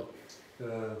love it.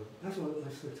 That's what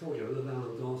I told you. I love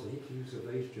Alan Dawson. He could use a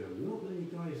bass drum. Not many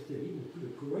guys did.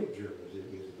 Even great drummers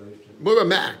didn't use a bass drum. What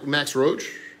about Max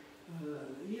Roach?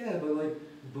 Yeah, but like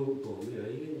boom, he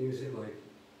didn't use it like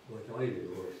I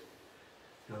do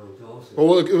or Alan Dawson.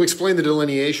 Well, explain the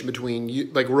delineation between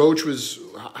you. Like Roach was.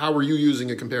 How were you using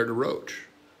it compared to Roach?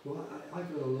 Well, I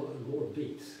got a lot more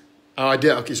beats. Oh, I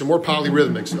did. Okay, so more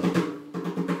polyrhythmic stuff.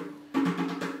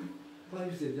 I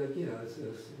used it,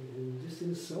 just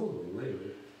in solo later.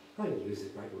 I didn't use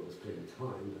it right when I was playing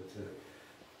time, but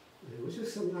it was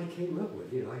just something I came up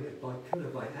with. I kind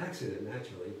of by accident,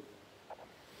 naturally.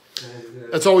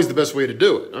 And, that's always the best way to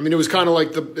do it. I mean, it was kind of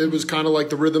like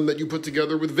the rhythm that you put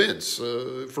together with Vince.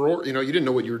 You didn't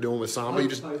know what you were doing with samba.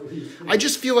 I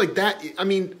just feel like that. I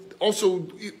mean, also,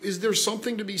 is there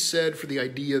something to be said for the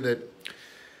idea that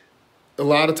a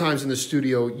lot of times in the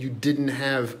studio you didn't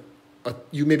have.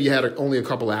 You maybe had only a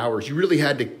couple hours. You really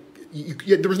had to.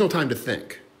 There was no time to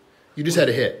think. You just had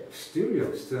to hit.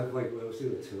 Studio stuff like when I was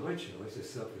doing the Tonight Show. I used to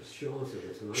stuff with Shaughnessy.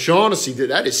 Shaughnessy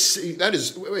did that. Is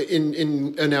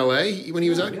in L.A. when he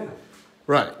was out. Yeah.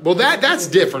 Right. Well, that's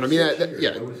different. I mean,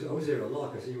 yeah. I was there a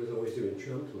lot because he was always doing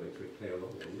drum playing, so we pay a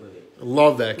lot more money. I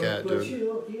love that cat, but dude.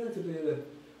 You had to be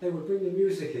they would bring the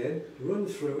music in, run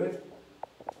through it,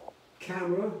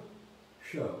 camera,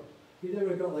 show. You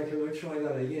never got like, can I try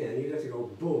that again? You'd have to go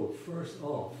boom, first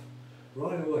off.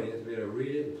 Right away, you had to be able to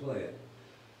read it and play it.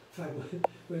 In fact,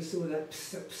 when some of that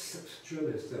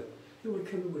drumming stuff, they would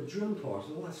come in with drum parts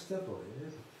and all that stuff on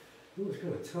it. It was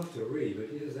kind of tough to read,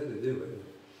 but you just had to do it.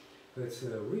 But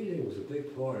reading was a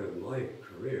big part of my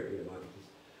career.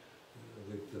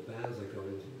 The bands I got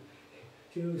into.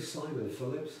 Do you know Simon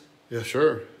Phillips? Yeah,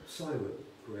 sure. Simon,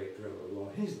 great drummer.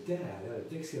 Well, his dad had a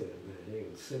Dixieland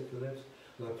band, Sid Phillips.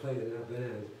 And I played in that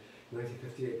band in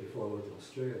 1958 before I went to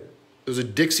Australia. There was a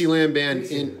Dixieland band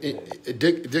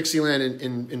Dixieland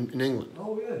in England.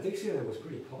 Oh yeah, Dixieland was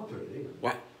pretty popular in England.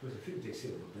 Wow. There was a few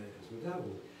Dixieland bands, but that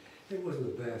one, it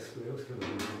wasn't the best. But it was kind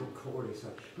of corny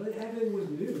stuff. But everything was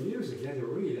new music. You had to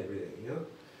read everything,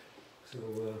 So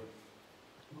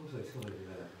what was I telling you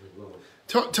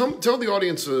that? Tell the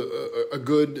audience a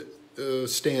good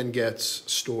Stan Getz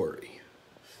story.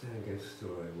 Stan Getz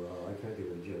story. Well, I can't do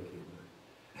a junkie.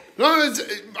 No,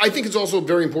 I think it's also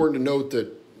very important to note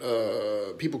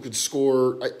that people could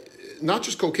score not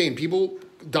just cocaine.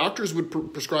 Doctors would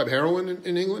prescribe heroin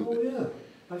in England. Oh yeah,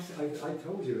 I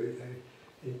told you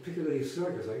in Piccadilly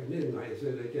Circus, like midnight.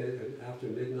 After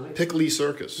midnight. Piccadilly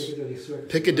Circus.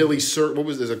 Piccadilly Circus. What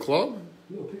was this? A club?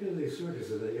 No, Piccadilly Circus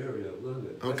is an area of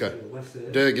London. Okay. In the West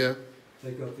End. Yeah.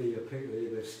 They got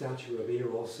the statue of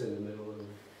Eros in the middle of it.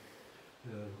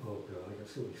 Oh God, I got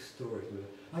so many stories, man.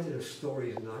 I did a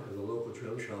stories night at the local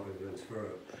drum shop in Glenspur.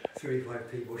 35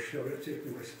 people showed up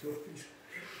to my stories.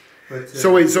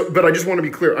 But, but I just want to be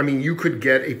clear. I mean, you could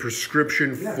get a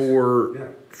prescription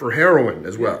for heroin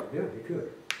as well. Yeah, you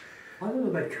could. I don't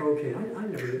know about cocaine. I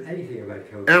never knew anything about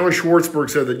cocaine. Alan Schwartzberg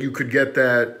said that you could get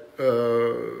that,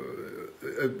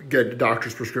 get a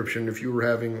doctor's prescription if you were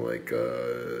having like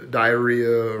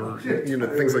diarrhea or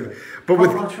things like that. But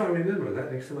I'll try to remember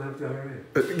that next time I have diarrhea.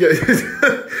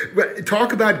 But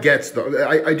talk about gets though.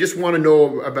 I just want to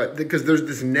know about, because there's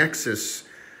this nexus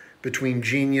between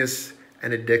genius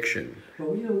and addiction.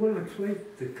 Well, when I played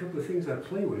the couple of things I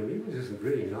played with him, he was just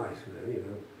really nice,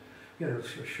 man. A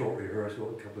short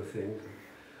rehearsal, a couple of things.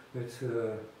 But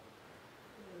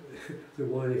the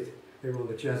one they were on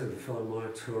the Jazz at the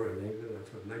Philharmonic tour in England,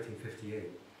 that's 1958.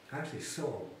 I actually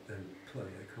saw them play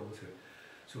a concert.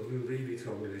 So Lou Levy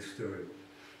told me this story.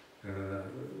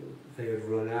 They had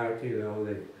run out,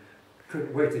 they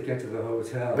couldn't wait to get to the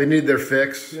hotel. They need their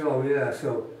fix. Oh yeah,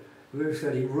 so Lou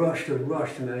said he rushed, and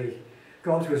then he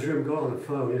got to his room, got on the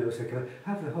phone, said, "Can I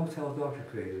have the hotel doctor,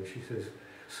 please?" And she says,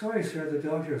 "Sorry, sir, the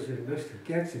doctor is in Mr.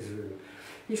 Getz's room."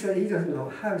 He said he doesn't know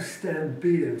how Stan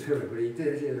beat him to it, but he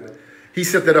did, He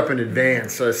set that up in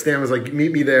advance. Stan was like,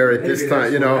 "Meet me there at this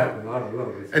time," I don't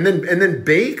know. And then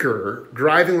Baker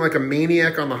driving like a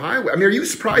maniac on the highway. I mean, are you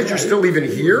surprised you're still even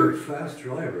here? He was a fast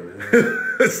driver,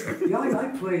 man. I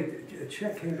played.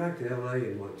 Chet came back to LA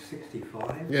in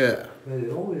 '65. Yeah. And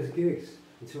in all his gigs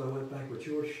until I went back with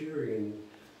George Shearing in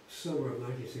summer of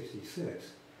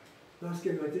 1966. Last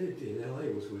gig I did in LA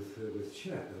was with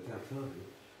Chet at that time,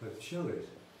 at the Shellers,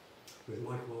 with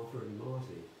Mike Walford and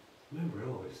Marty. Remember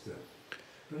all this stuff.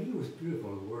 But he was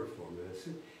beautiful to work for, man.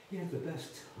 So he had the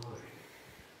best time.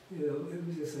 It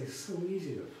was just like so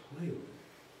easy to play with.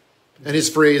 And his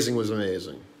phrasing was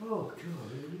amazing. Oh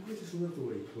God, I just loved the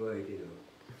way he played.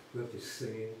 Loved his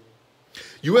singing.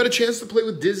 You had a chance to play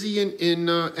with Dizzy and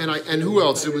who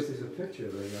else? There's a picture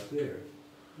of it up there.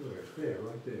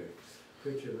 Right there.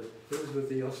 Picture of it. It was with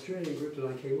the Australian group that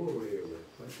I came over here with,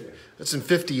 right there. That's in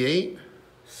 58?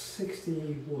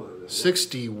 61.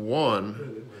 61?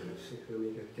 Let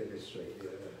me get this straight.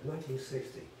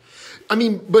 1960. I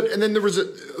mean, and then there was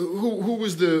who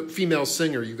was the female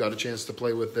singer you got a chance to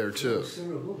play with there too?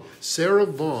 Sarah Vaughan. Sarah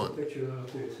Vaughan. There's a picture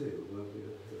up there too,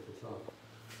 at the top.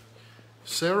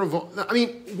 Sarah Vaughan. I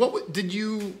mean, did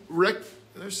you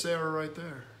there's Sarah right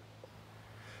there.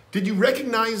 Did you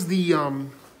recognize the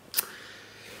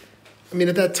I mean,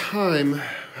 at that time,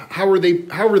 how were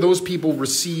those people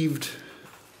received?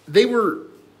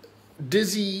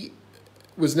 Dizzy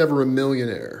was never a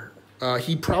millionaire.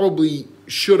 He probably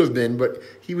should have been, but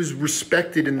he was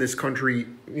respected in this country,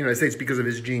 United States, because of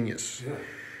his genius. Yeah.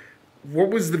 What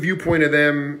was the viewpoint of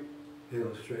them? In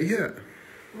Australia? Yeah.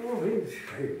 Oh, he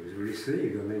was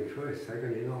received. I mean, Christ, how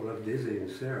can you not love Dizzy and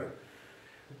Sarah?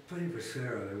 Playing for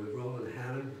Sarah with Roland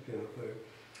Hannon,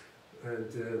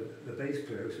 and the bass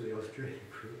player was from the Australian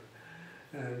group.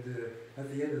 And at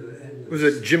the end of Was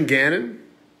it Jim Gannon?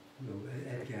 No,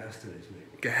 Ed Gaston, his name.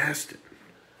 Gaston.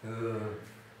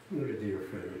 Another dear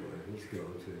friend of mine. He's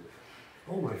gone too.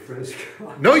 All my friends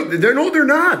gone. No, they're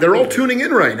not. They're all tuning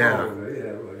in right now. Oh,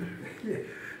 yeah, right.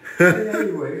 Yeah.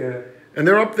 Anyway, and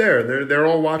they're up there. They're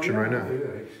all watching right now.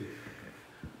 Yeah, actually.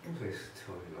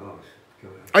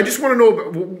 I just want to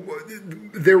know,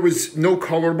 there was no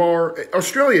color bar.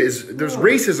 There's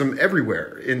racism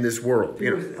everywhere in this world.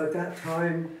 At that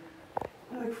time,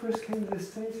 when I first came to the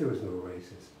States, there was no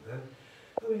racism.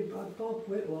 I mean, Bob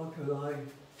Whitlock and I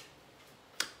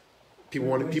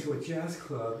went to a jazz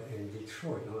club in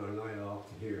Detroit on our night off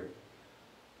to hear.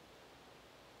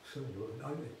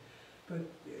 But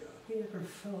we never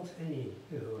felt any,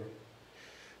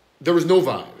 There was no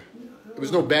vibe. No, It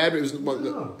was no bad. It was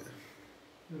no.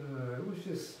 It was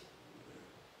just.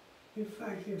 In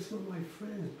fact, some of my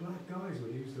friends, black guys,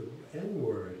 would use the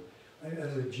N-word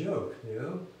as a joke,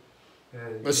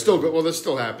 And But still, this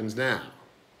still happens now.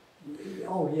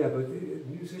 Oh yeah, but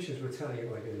musicians would tell you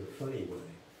like in a funny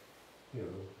way,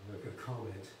 like a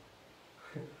comment.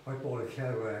 I bought a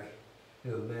Cadillac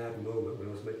in a mad moment when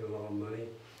I was making a lot of money,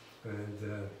 and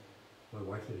my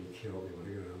wife nearly killed me when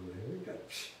I got home there.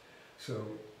 So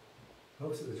I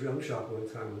was at the drum shop one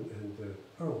time, and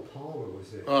Earl Palmer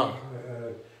was there.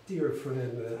 Dear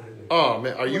friend. Oh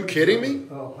man, are you kidding me?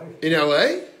 In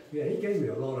LA? Yeah, he gave me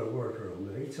a lot of work, Earl.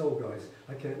 Man. He told guys,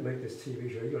 I can't make this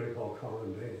TV show. You got to call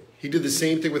Colin Bailey. He did the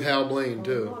same thing with Hal Blaine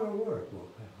too. A lot of work. Well,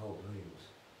 Hal Blaine was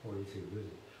already too busy.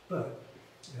 But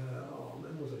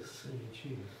man, was a singing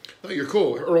cheese. No, you're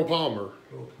cool, Earl Palmer.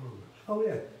 Earl Palmer. Oh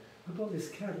yeah, I bought this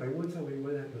Cadillac. One time we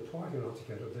went out in the parking lot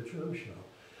together at the drum shop.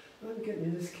 I'm getting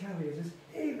in this Cadillac. He says,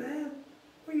 "Hey man,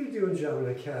 what are you doing driving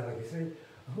a Cadillac?" He said,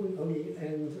 "Only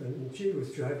N and G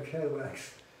was driving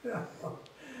Cadillacs."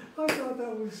 I thought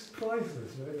that was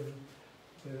priceless, right?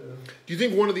 Do you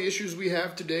think one of the issues we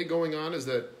have today going on is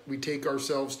that we take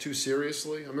ourselves too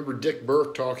seriously? I remember Dick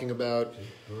Burke talking about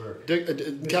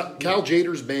Cal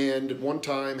Jader's band at one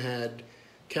time had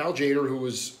Cal Jader, who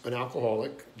was an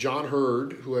alcoholic, John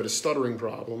Hurd, who had a stuttering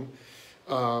problem.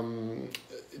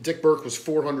 Dick Burke was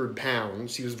 400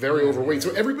 pounds. He was very overweight.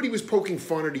 So everybody was poking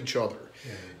fun at each other,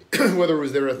 whether it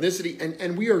was their ethnicity.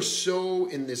 And we are so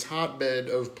in this hotbed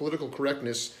of political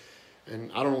correctness,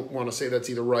 and I don't want to say that's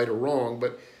either right or wrong,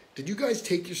 but did you guys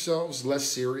take yourselves less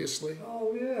seriously?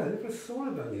 Oh, yeah. I never thought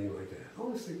about anything like that.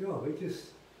 Honest to God,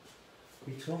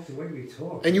 we talked the way we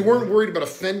talk. And you weren't worried about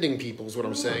offending people is what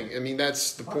I'm saying. I mean,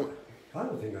 that's the point. I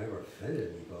don't think I ever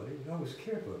offended anybody. I was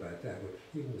careful about that.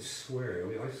 Even with swearing. I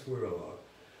mean, I swear a lot.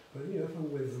 But, if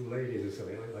I'm with ladies or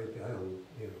something, I don't,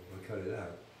 I cut it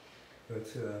out. But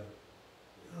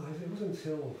it wasn't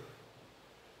until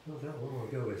not that long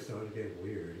ago it started to get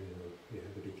weird. You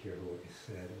have to be careful what you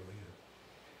said.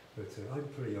 But I'm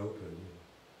pretty open.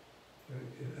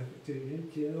 Do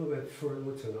you know about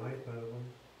Fernwood Tonight, by the way?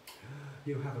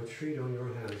 You have a treat on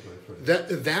your hands, my friend.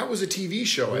 That was a TV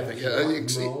show, I think.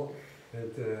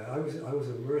 And I was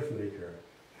a mirth maker.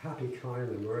 Happy Kind,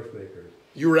 the mirth maker.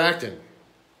 You were acting.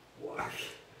 What?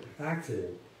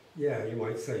 Acting? Yeah, you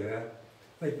might say that.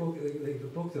 They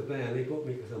booked the band. They booked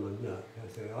me because I'm a nut.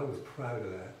 I was proud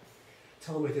of that.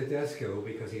 Tommy Tedesco,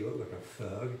 because he looked like a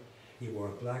thug. He wore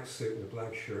a black suit and a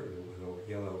black shirt with a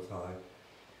yellow tie.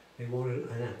 They wanted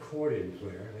an accordion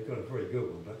player. They got a very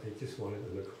good one, but they just wanted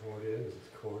an accordion. It was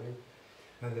accordion.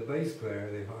 And the bass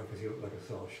player they hired because he looked like a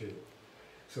soft shoe.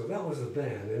 So that was the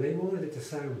band, and they wanted it to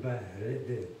sound bad, and it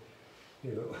did.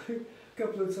 A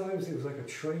couple of times it was like a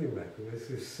train wreck.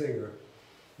 This singer,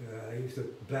 he used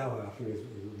to bow out and his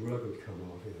rug would come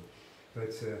off. But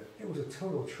it was a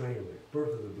total train wreck.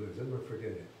 Birth of the Blues. I'll never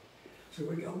forget it. So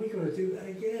are we going to do that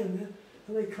again?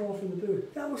 And they called from the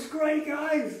booth. That was great,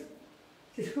 guys.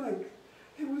 It's like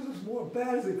it was as more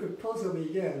bad as it could possibly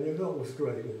get, and it was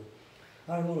great.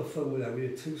 I had a lot of fun with that. We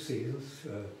did 2 seasons,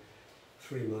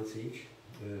 3 months each,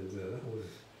 and that was.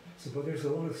 So, but there's a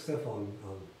lot of stuff on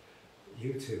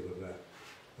YouTube of that.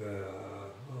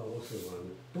 What's the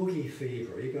one? Boogie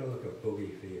Fever. You got to look up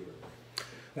Boogie Fever.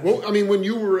 Well, I mean, when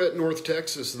you were at North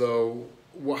Texas, though,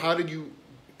 how did you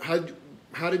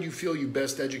feel you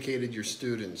best educated your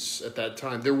students at that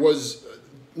time? There was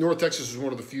North Texas was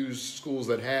one of the few schools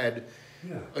that had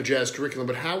a jazz curriculum,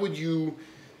 but how would you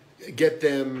get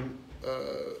them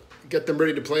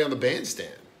ready to play on the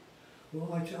bandstand?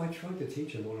 Well, I tried to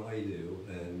teach them what I do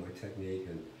and my technique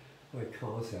and my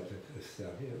concept of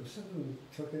stuff. Some of them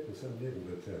took it and some didn't,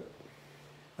 but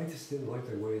I just didn't like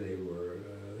the way they were.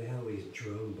 They had all these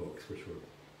drum books, which were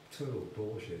total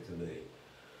bullshit to me.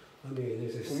 I mean,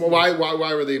 there's this. Well,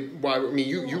 why were they? I mean,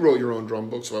 you wrote your own drum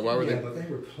books, so why were they? Yeah, but they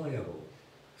were playable.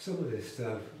 Some of this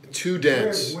stuff. Too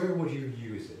dense. Where would you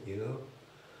use it?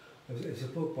 It's a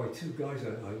book by 2 guys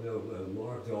I know,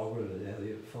 Mark Dahlgren and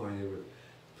Elliot Fine. They were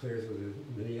players with the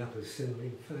Minneapolis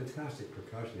Symphony, fantastic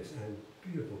percussionists and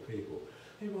beautiful people.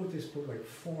 They wrote this book like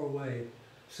 4-way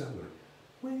something.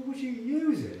 When would you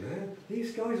use it, man?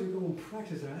 These guys would go and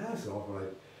practice their ass off,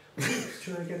 like weeks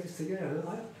trying to get this together. And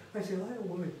I said, I don't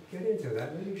want to get into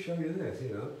that. Let me show you this,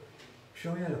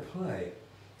 show you how to play.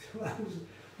 So that was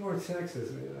North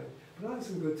Texas. But I had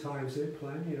some good times there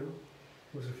playing, There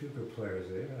was a few good players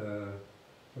there.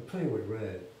 But playing with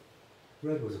Red.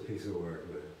 Red was a piece of work,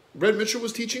 man. Red Mitchell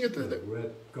was teaching at the...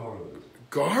 Red Garland.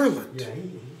 Garland? Yeah,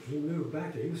 he moved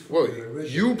back there. He was well,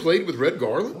 you played with Red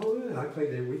Garland? Oh, yeah. I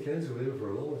played the weekends with him for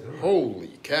a long time.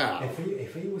 Holy cow.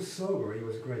 If he was sober, he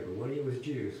was great. But when he was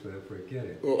juiced, man, forget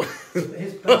it. Oh.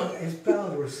 His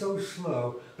ballads were so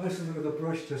slow. I used to look at the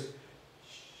brush just...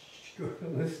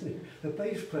 listening. The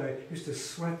bass player used to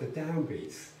sweat the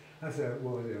downbeats. That's how it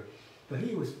was. But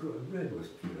he was good. Red was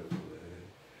beautiful, man.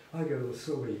 I got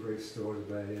so many great stories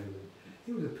about him.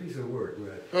 He was a piece of work,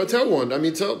 Red. Tell one. I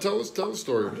mean, tell a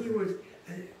story. He was.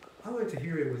 I went to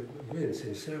hear him with Vince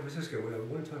in San Francisco.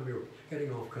 One time we were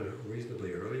getting off kind of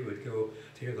reasonably early. We'd go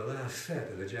to hear the last set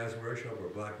at the Jazz Workshop or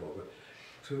Blackwell.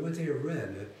 So we went to hear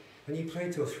Red, and he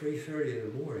played till 3:30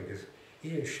 in the morning because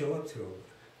he didn't show up till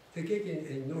the gig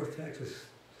in North Texas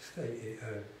State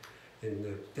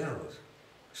in Dallas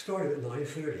started at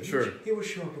 9:30. Sure. He would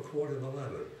show up at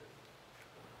 11:15.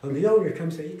 And the owner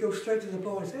comes in, he goes straight to the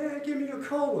bar and says, "Hey, give me your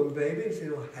Colin, baby." He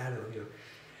said, "Oh, hat on,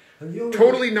 And the owner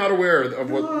totally not aware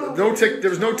of what. There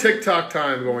was no TikTok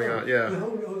time going on. Yeah.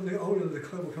 The owner of the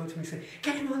club would come to me and say,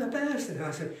 "Get him on the bandstand."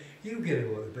 I said, "You get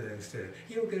him on the bandstand.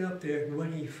 He'll get up there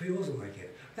when he feels like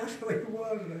it." That's how it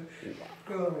was, man.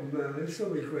 Oh man, there's so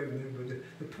many great men, but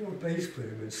the poor bass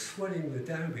player, man, sweating the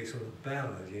downbeats on the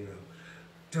ballad,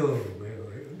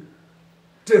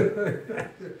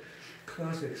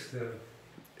 Classic stuff.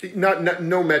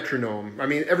 No metronome. I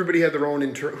mean, everybody had their own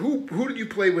Who did you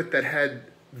play with that had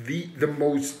the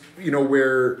most,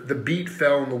 where the beat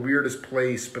fell in the weirdest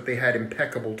place, but they had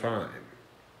impeccable time?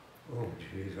 Oh,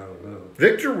 jeez, I don't know.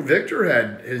 Victor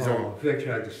had his own.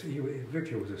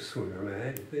 Victor was a swinger,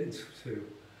 man. Vince too.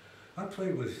 I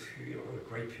played with a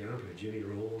great piano player, Jimmy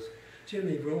Rolls.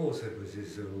 Jimmy Rolls was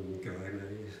his own guy, man.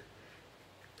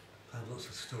 I have lots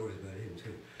of stories about him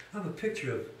too. I have a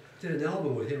picture of, did an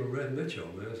album with him and Red Mitchell,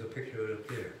 man. There's a picture of it up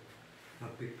there. A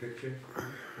big picture.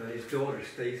 His daughter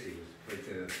Stacy played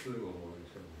the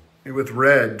flugelhorn. With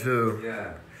Red too.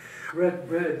 Yeah.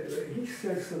 Red, he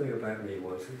said something about me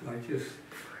once.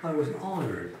 I was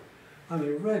honored. I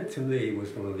mean, Red to me was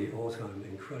one of the all-time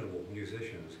incredible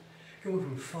musicians. Going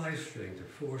from 5-string to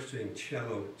 4-string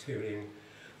cello tuning,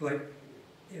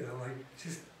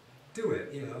 just do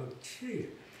it, gee.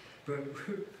 But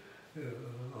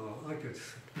I could.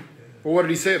 Well, what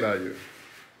did he say about you?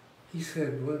 He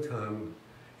said one time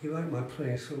he liked my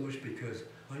playing so much because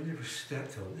I never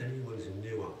stepped on anyone's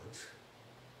nuance.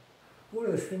 What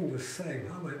a thing to say.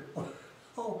 I went,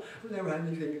 I've never had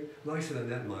anything nicer than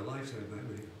that in my life said about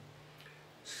me.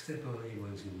 Step on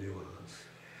anyone's nuance.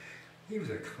 He was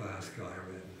a class guy,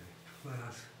 Red.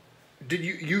 Class. Did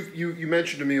you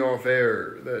mentioned to me off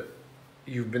air that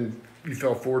you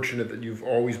felt fortunate that you've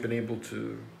always been able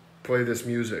to play this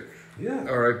music. Yeah.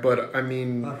 All right, but I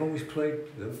mean, I've always played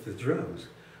the drums.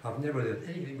 I've never done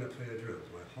anything but play the drums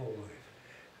my whole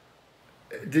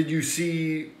life. Did you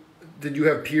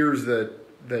have peers that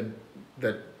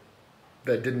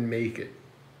didn't make it?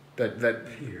 That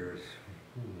peers.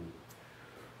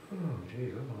 Oh,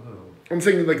 geez, I don't know. I'm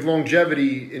saying like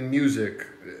longevity in music.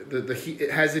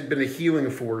 Has it been a healing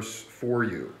force for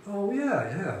you? Oh yeah,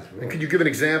 it has. And could you give an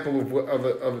example of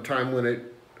a time when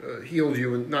it healed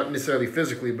you, and not necessarily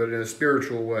physically, but in a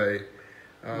spiritual way?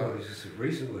 Well, just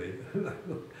recently,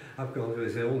 I've gone through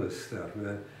this illness stuff,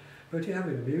 man. But yeah,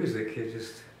 with music,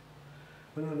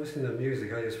 when I'm listening to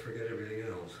music, I just forget everything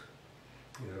else.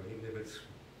 Even if it's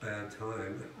bad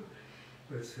time.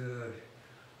 But it's a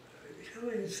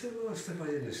lot of stuff I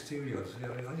did in the studios.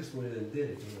 I just went in and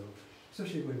did it.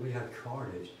 Especially when we had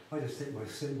carnage. I just take my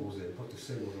cymbals in, put the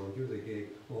cymbals on, do the gig,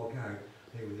 walk out.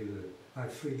 They would do I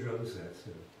had 3 drum sets.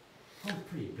 I was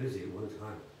pretty busy at one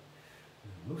time.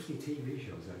 Mostly TV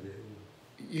shows I did.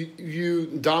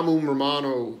 Damu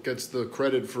Romano gets the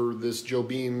credit for this Joe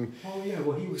Beam he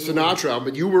was Sinatra album,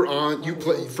 but you were on. You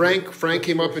played. Frank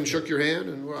came up and shook your hand,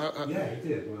 and yeah, he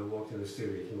did. When I walked in the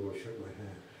studio, he came over and shook my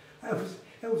hand.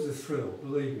 That was a thrill,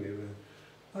 believe me, man.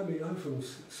 I mean, I'm from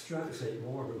Stratton St.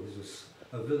 Margaret, which is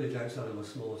a village outside of a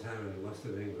small town in the west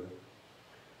of England.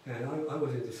 And I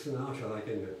was into Sinatra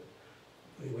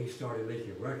when he started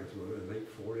making records in the late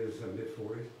 40s and mid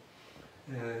 40s.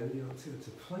 And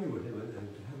to play with him and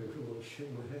have him come over and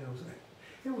shake my hand,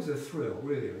 it was a thrill,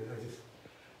 really. I mean,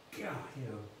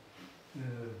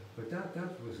 but that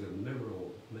was a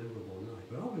memorable night.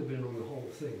 But I would have been on the whole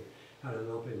thing had I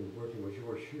not been working with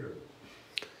George Shearer.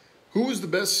 Who was the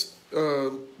best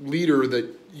leader that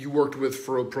you worked with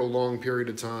for a prolonged period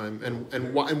of time,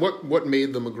 and what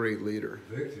made them a great leader?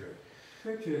 Victor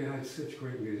had such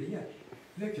great music. Yeah,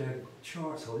 Victor had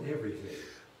charts on everything.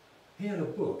 He had a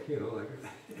book,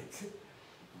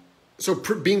 So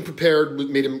being prepared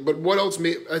made him. But what else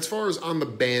made, as far as on the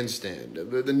bandstand,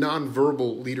 the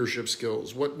nonverbal leadership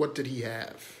skills? What did he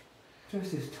have?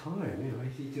 Just his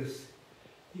time,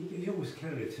 he always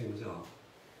counted things off.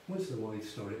 Once in a while he'd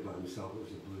start it by himself, it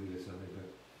was a blues or something, but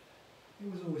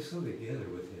it was always so together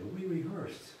with him. We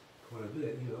rehearsed quite a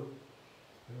bit,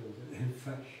 And in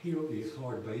fact, he wrote these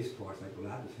hard bass parts, like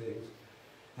Latin things.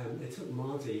 And it took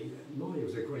Monty. Monty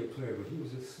was a great player, but he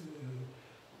was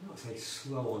not say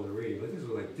slow on the reading, but this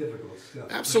was like difficult stuff.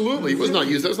 Absolutely, he was not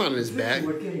used. That was not in his bag.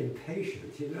 We're getting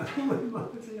impatient,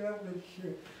 Monty,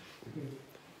 sure.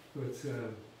 But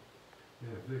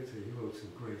Victor, he wrote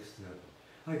some great stuff.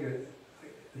 I got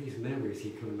these memories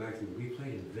keep coming back to me. We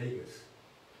played in Vegas,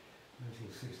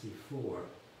 1964.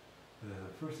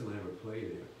 First time I ever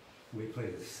played there. We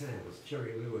played at Sam's.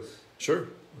 Jerry Lewis. Sure.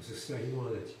 Was he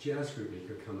wanted a jazz group he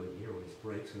could come in here on his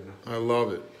breaks and that. I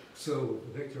love it. So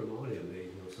Victor and Monty and me,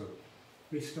 so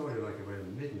we started like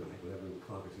around midnight, 11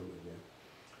 o'clock or something like that.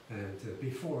 And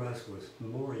before us was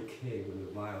Maury King with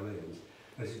the violins.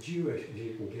 As Jewish as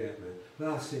you can get, man.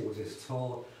 Last thing was this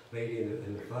tall lady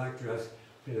in a black dress,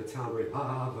 in a tambourine,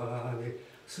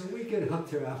 So we get up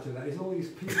there after that. There's all these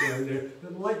people in there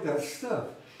that like that stuff.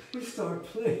 We start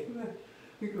playing, man.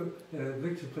 We go,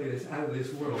 Victor played this Out of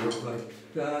This World. It was like,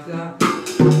 da da.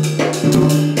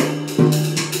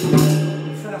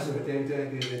 faster than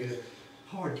the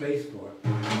hard bass part.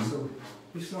 So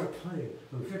we start playing,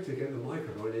 and Victor get the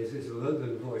microphone, it's a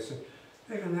London voice.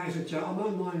 Hey, nice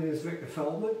gentlemen, my name is Victor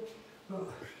Feldman.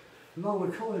 Along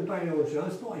with Colin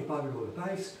Jones, 40 on the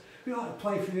bass. We'd like to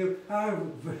play for you our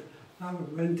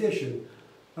rendition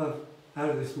of Out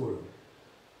of This World.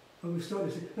 And we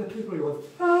started to see, and people are going,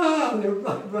 ah, and they're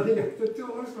running out the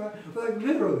doors, like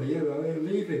literally, they're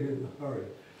leaving in a hurry.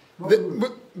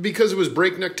 Because it was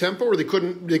breakneck tempo, or they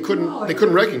couldn't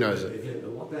recognize it. They didn't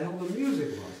know what the hell the music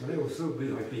was, and they were so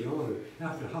beyond it.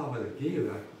 After half of the gear, you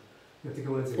have to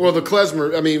go into. Well, the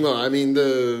klezmer,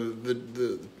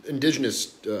 the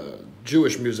indigenous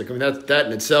Jewish music. I mean, that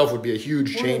in itself would be a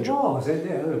huge change. It was,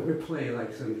 and we're playing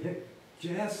like some hip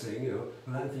jazz thing,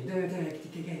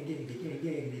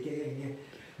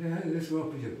 this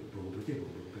will be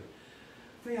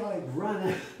they like ran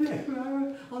out.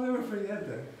 I'll never forget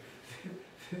that.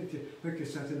 Victor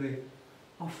said to me,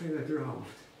 I'll feel a draft.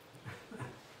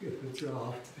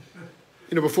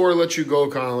 Before I let you go,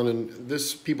 Colin, and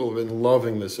people have been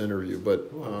loving this interview,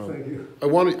 but thank you. I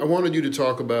wanted you to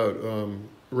talk about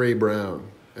Ray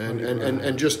Brown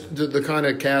and just the kind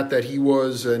of cat that he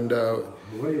was, and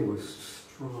Ray was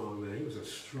strong, man. He was the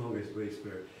strongest bass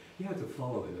player. You had to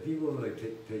follow him. If he wanted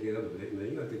to take it up a bit,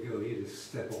 man, you had to go. He had to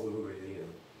step all over you,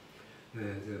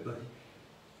 And but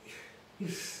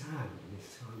his sound,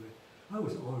 his time. I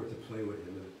was honored to play with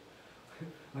him.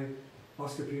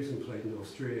 Oscar Pearson played in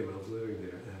Australia when I was living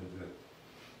there, and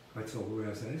I told Ray,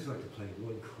 I said, I'd just like to play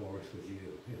one chorus with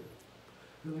you.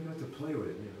 And I got to play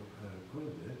with him, quite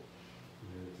a bit.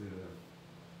 And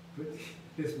but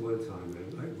this one time,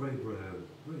 man, like Ray Brown,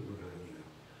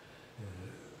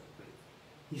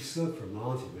 he sung for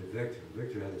Monty with Victor.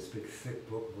 Victor had this big thick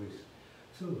book with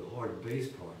some of the hard bass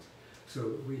parts.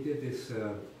 So we did this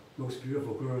Most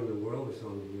Beautiful Girl in the World. It's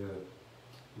on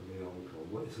the album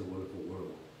called What is a Wonderful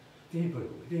World.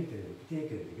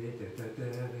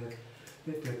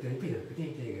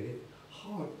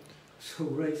 Hard. So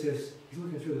Ray says, he's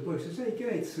looking through the book, he says, hey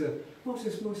Gates, what's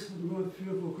this most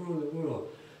beautiful girl in the world?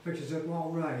 Victor said, well,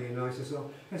 Ray, I said, so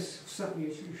that's something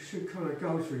you should kind of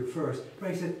go through first.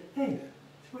 Ray said, hey,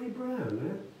 it's Ray Brown,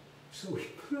 man. So we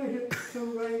played it, so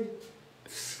Ray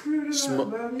screwed it up,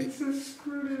 man. He just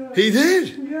screwed it up. He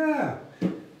did? Yeah.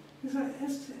 It's like,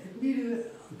 it needed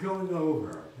going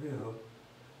over,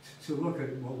 to look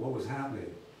at what was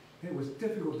happening. It was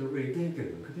difficult to read.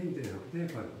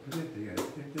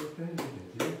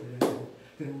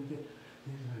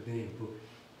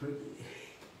 But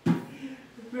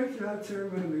Victor had to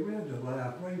remember, we had to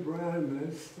laugh. Ray Brown,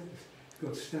 man,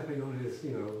 got stepping on his,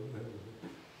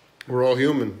 We're all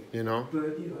human,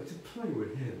 But, to play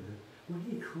with him, when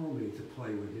he called me to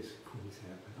play with his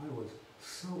quintet, I was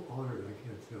so honored, I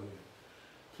can't tell you.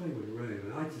 Play with Ray,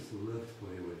 and I just loved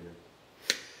playing with him.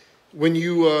 When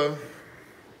you,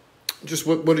 just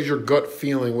what is your gut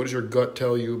feeling? What does your gut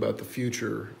tell you about the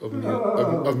future of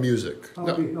music?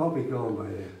 I'll be gone by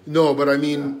then. No, but I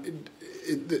mean,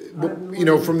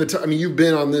 from the time, you've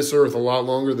been on this earth a lot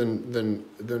longer than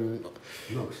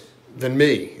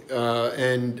me,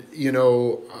 and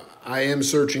I am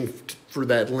searching for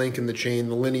that link in the chain,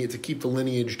 the lineage, to keep the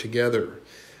lineage together.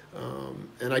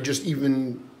 And I just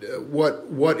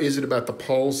what is it about the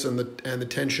pulse and the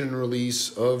tension and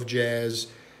release of jazz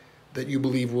that you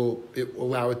believe will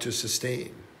allow it to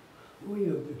sustain? Well,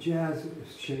 the jazz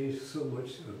has changed so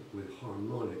much with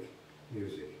harmonic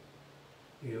music.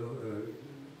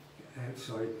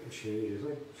 Outside changes,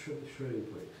 like shredding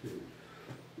plates.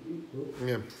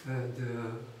 Yeah. And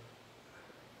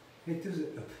it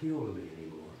doesn't appeal to me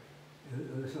anymore.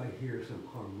 Unless I hear some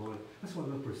harmonic. That's why I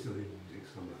love Brazilian music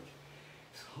so much.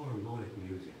 It's harmonic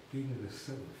music. Even if it's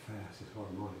simple fast, it's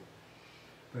harmonic.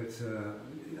 But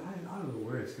I don't know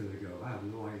where it's going to go. I have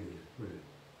no idea. Really.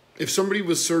 If somebody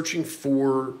was searching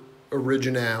for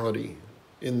originality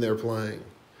in their playing,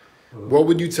 what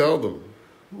would you tell them?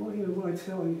 Well, what I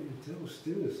tell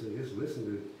students, they just listen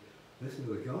to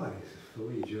the guys,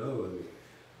 Philly Joe and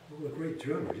all the great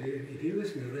drummers. If you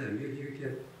listen to them, you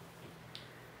get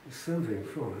something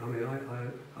from it. I mean,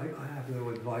 I have no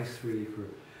advice really for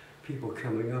people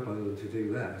coming up other than to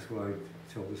do that. That's why I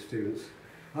tell the students,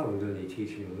 I haven't done any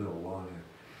teaching in a little while.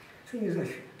 The thing is that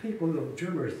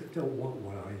drummers don't want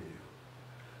what I do.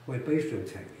 My bass drum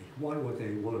technique, why would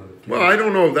they want to? Well, I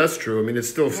don't know if that's true. I mean, it's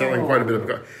still selling quite a bit of.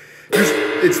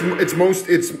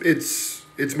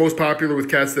 It's most popular with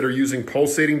cats that are using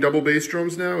pulsating double bass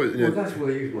drums now. Well, that's what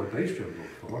I use my bass drum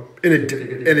for. And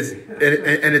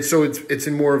it's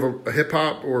in more of a hip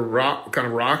hop or rock kind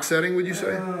of rock setting. Would you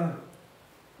say?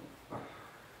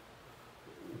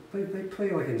 they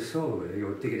play like in solo, you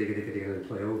know, digga digga digga digga and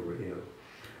play over it, you know.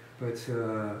 But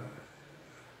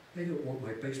they don't want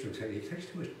my bass drum technique. It takes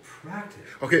too much practice.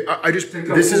 Okay, I just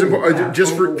this is important.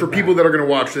 Just for people that are going to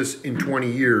watch this in 20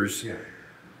 years. Yeah.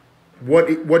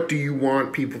 What do you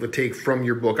want people to take from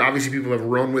your book? Obviously, people have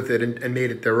run with it and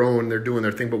made it their own. They're doing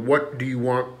their thing. But what do you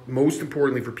want most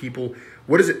importantly for people?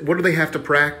 What is it? What do they have to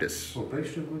practice? Well,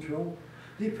 bass drum control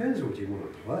depends on what you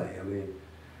want to play. I mean,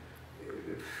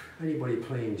 anybody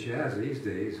playing jazz these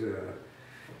days,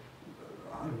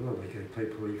 I don't know. They can play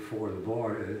probably 4 in the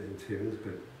bar in tunes,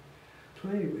 but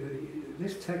playing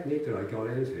this technique that I got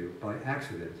into by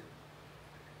accident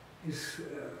is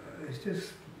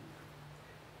just.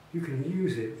 You can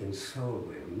use it in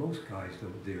soloing. Most guys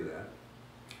don't do that.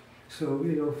 So,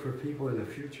 you know, for people in the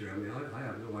future, I mean, I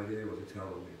have no idea what to tell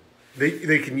them.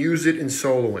 They can use it in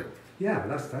soloing. Yeah,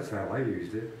 that's how I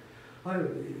used it.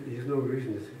 There's no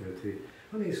reason to.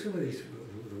 I mean, some of these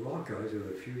the rock guys or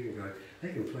the fusion guys,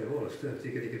 they can play all the stuff.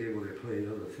 They can while they're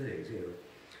playing other things, you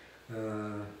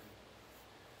know.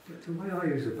 But the way I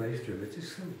use the bass drum, it's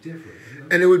just so different. You know?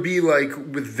 And it would be like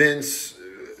with Vince.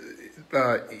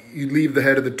 You'd leave the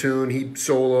head of the tune, he'd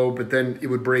solo, but then it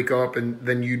would break up, and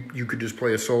then you could just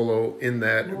play a solo in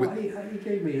that. Well, he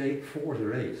gave me 8 4s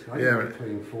or 8s. I don't like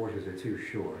playing 4s because they're too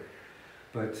short.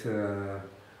 But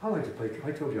I like to play.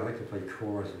 I told you I like to play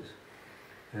choruses,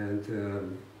 and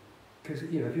because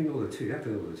you know if you know the tune, you have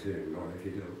to know the tune, or if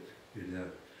you don't, you're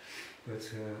dead. But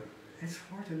it's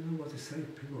hard to know what to say to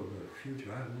people in the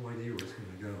future. I have no idea where it's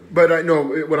going to go. But I know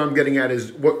what I'm getting at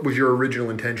is what was your original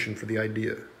intention for the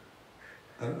idea?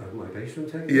 My bass drum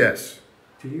technique? Yes.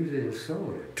 To use it in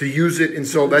solo. To use it in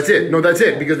solo. That's it. No, that's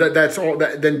it. Because that's all.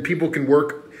 Then people can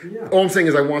work. Yeah. All I'm saying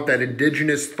is I want that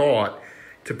indigenous thought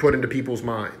to put into people's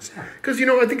minds. Because, you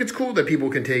know, I think it's cool that people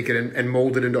can take it and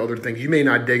mold it into other things. You may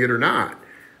not dig it or not,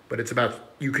 but it's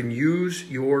about you can use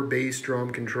your bass drum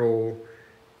control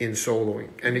in soloing.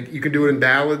 And you can do it in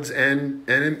ballads and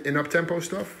in up-tempo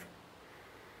stuff.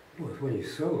 Well, when you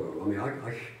solo, I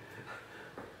mean,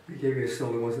 he gave me a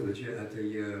solo once at the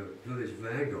Village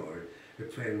Vanguard. They're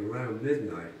playing around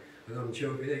midnight, and I'm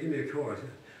joking. Hey, give me a chorus. The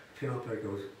piano player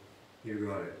goes, "You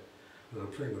got it." And I'm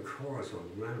playing a chorus on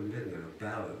around midnight, a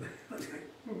ballad. I was like,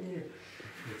 oh, yeah.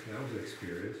 But that was an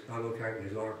experience. I look out and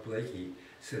there's Art Blakey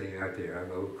sitting out there. I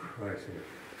go, oh, Christ.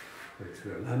 But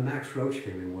and Max Roach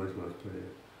came in once when I was playing.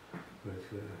 But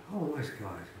oh, nice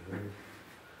guys. Man.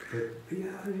 But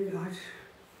yeah, I mean,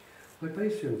 my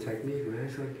bass drum technique, man,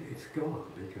 it's like it's gone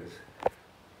because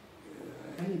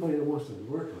anybody that wants to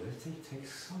work on it, it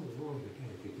takes so long to get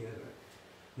it together.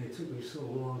 And it took me so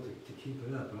long to keep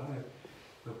it up.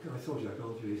 But I told you I've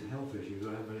gone through these health issues.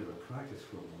 I haven't been able to practice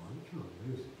for a while. You can't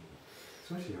lose it,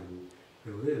 especially on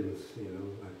your limbs. You know,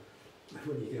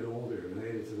 when you get older, man,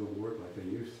 it doesn't work like they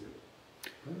used to.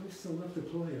 But I still love to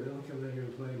play. I'll come out here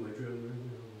and play my drum.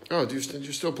 Oh,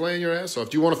 you're still playing your ass off.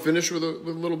 Do you want to finish with a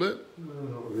little bit? No,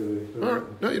 not really. All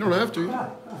right. No, you don't have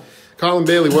to. Colin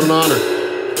Bailey, what an honor.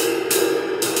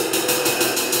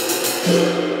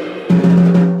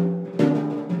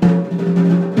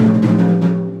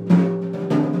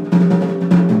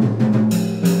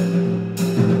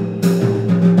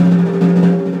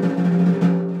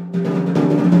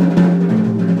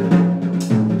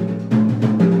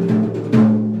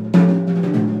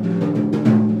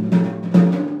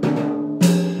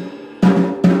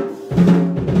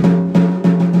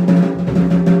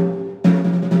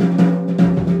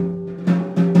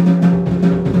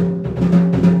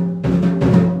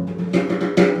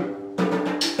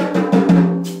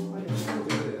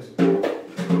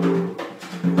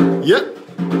 Yep.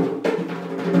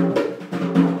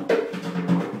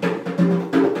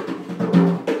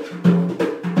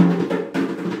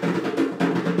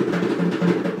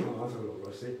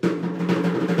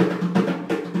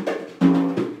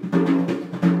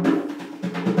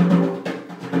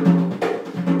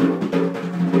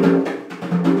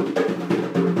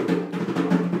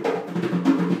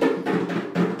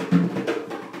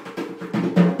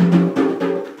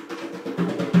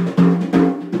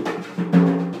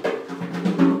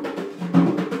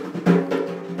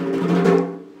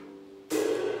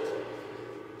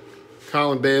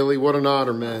 Colin Bailey, what an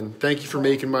honor, man. Thank you for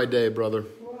making my day, brother.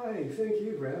 Why, thank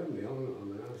you for having me.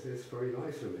 It's very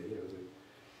nice of me,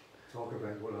 to talk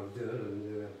about what I've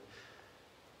done.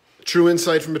 And true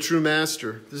insight from a true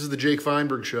master. This is the Jake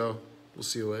Feinberg Show. We'll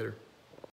see you later.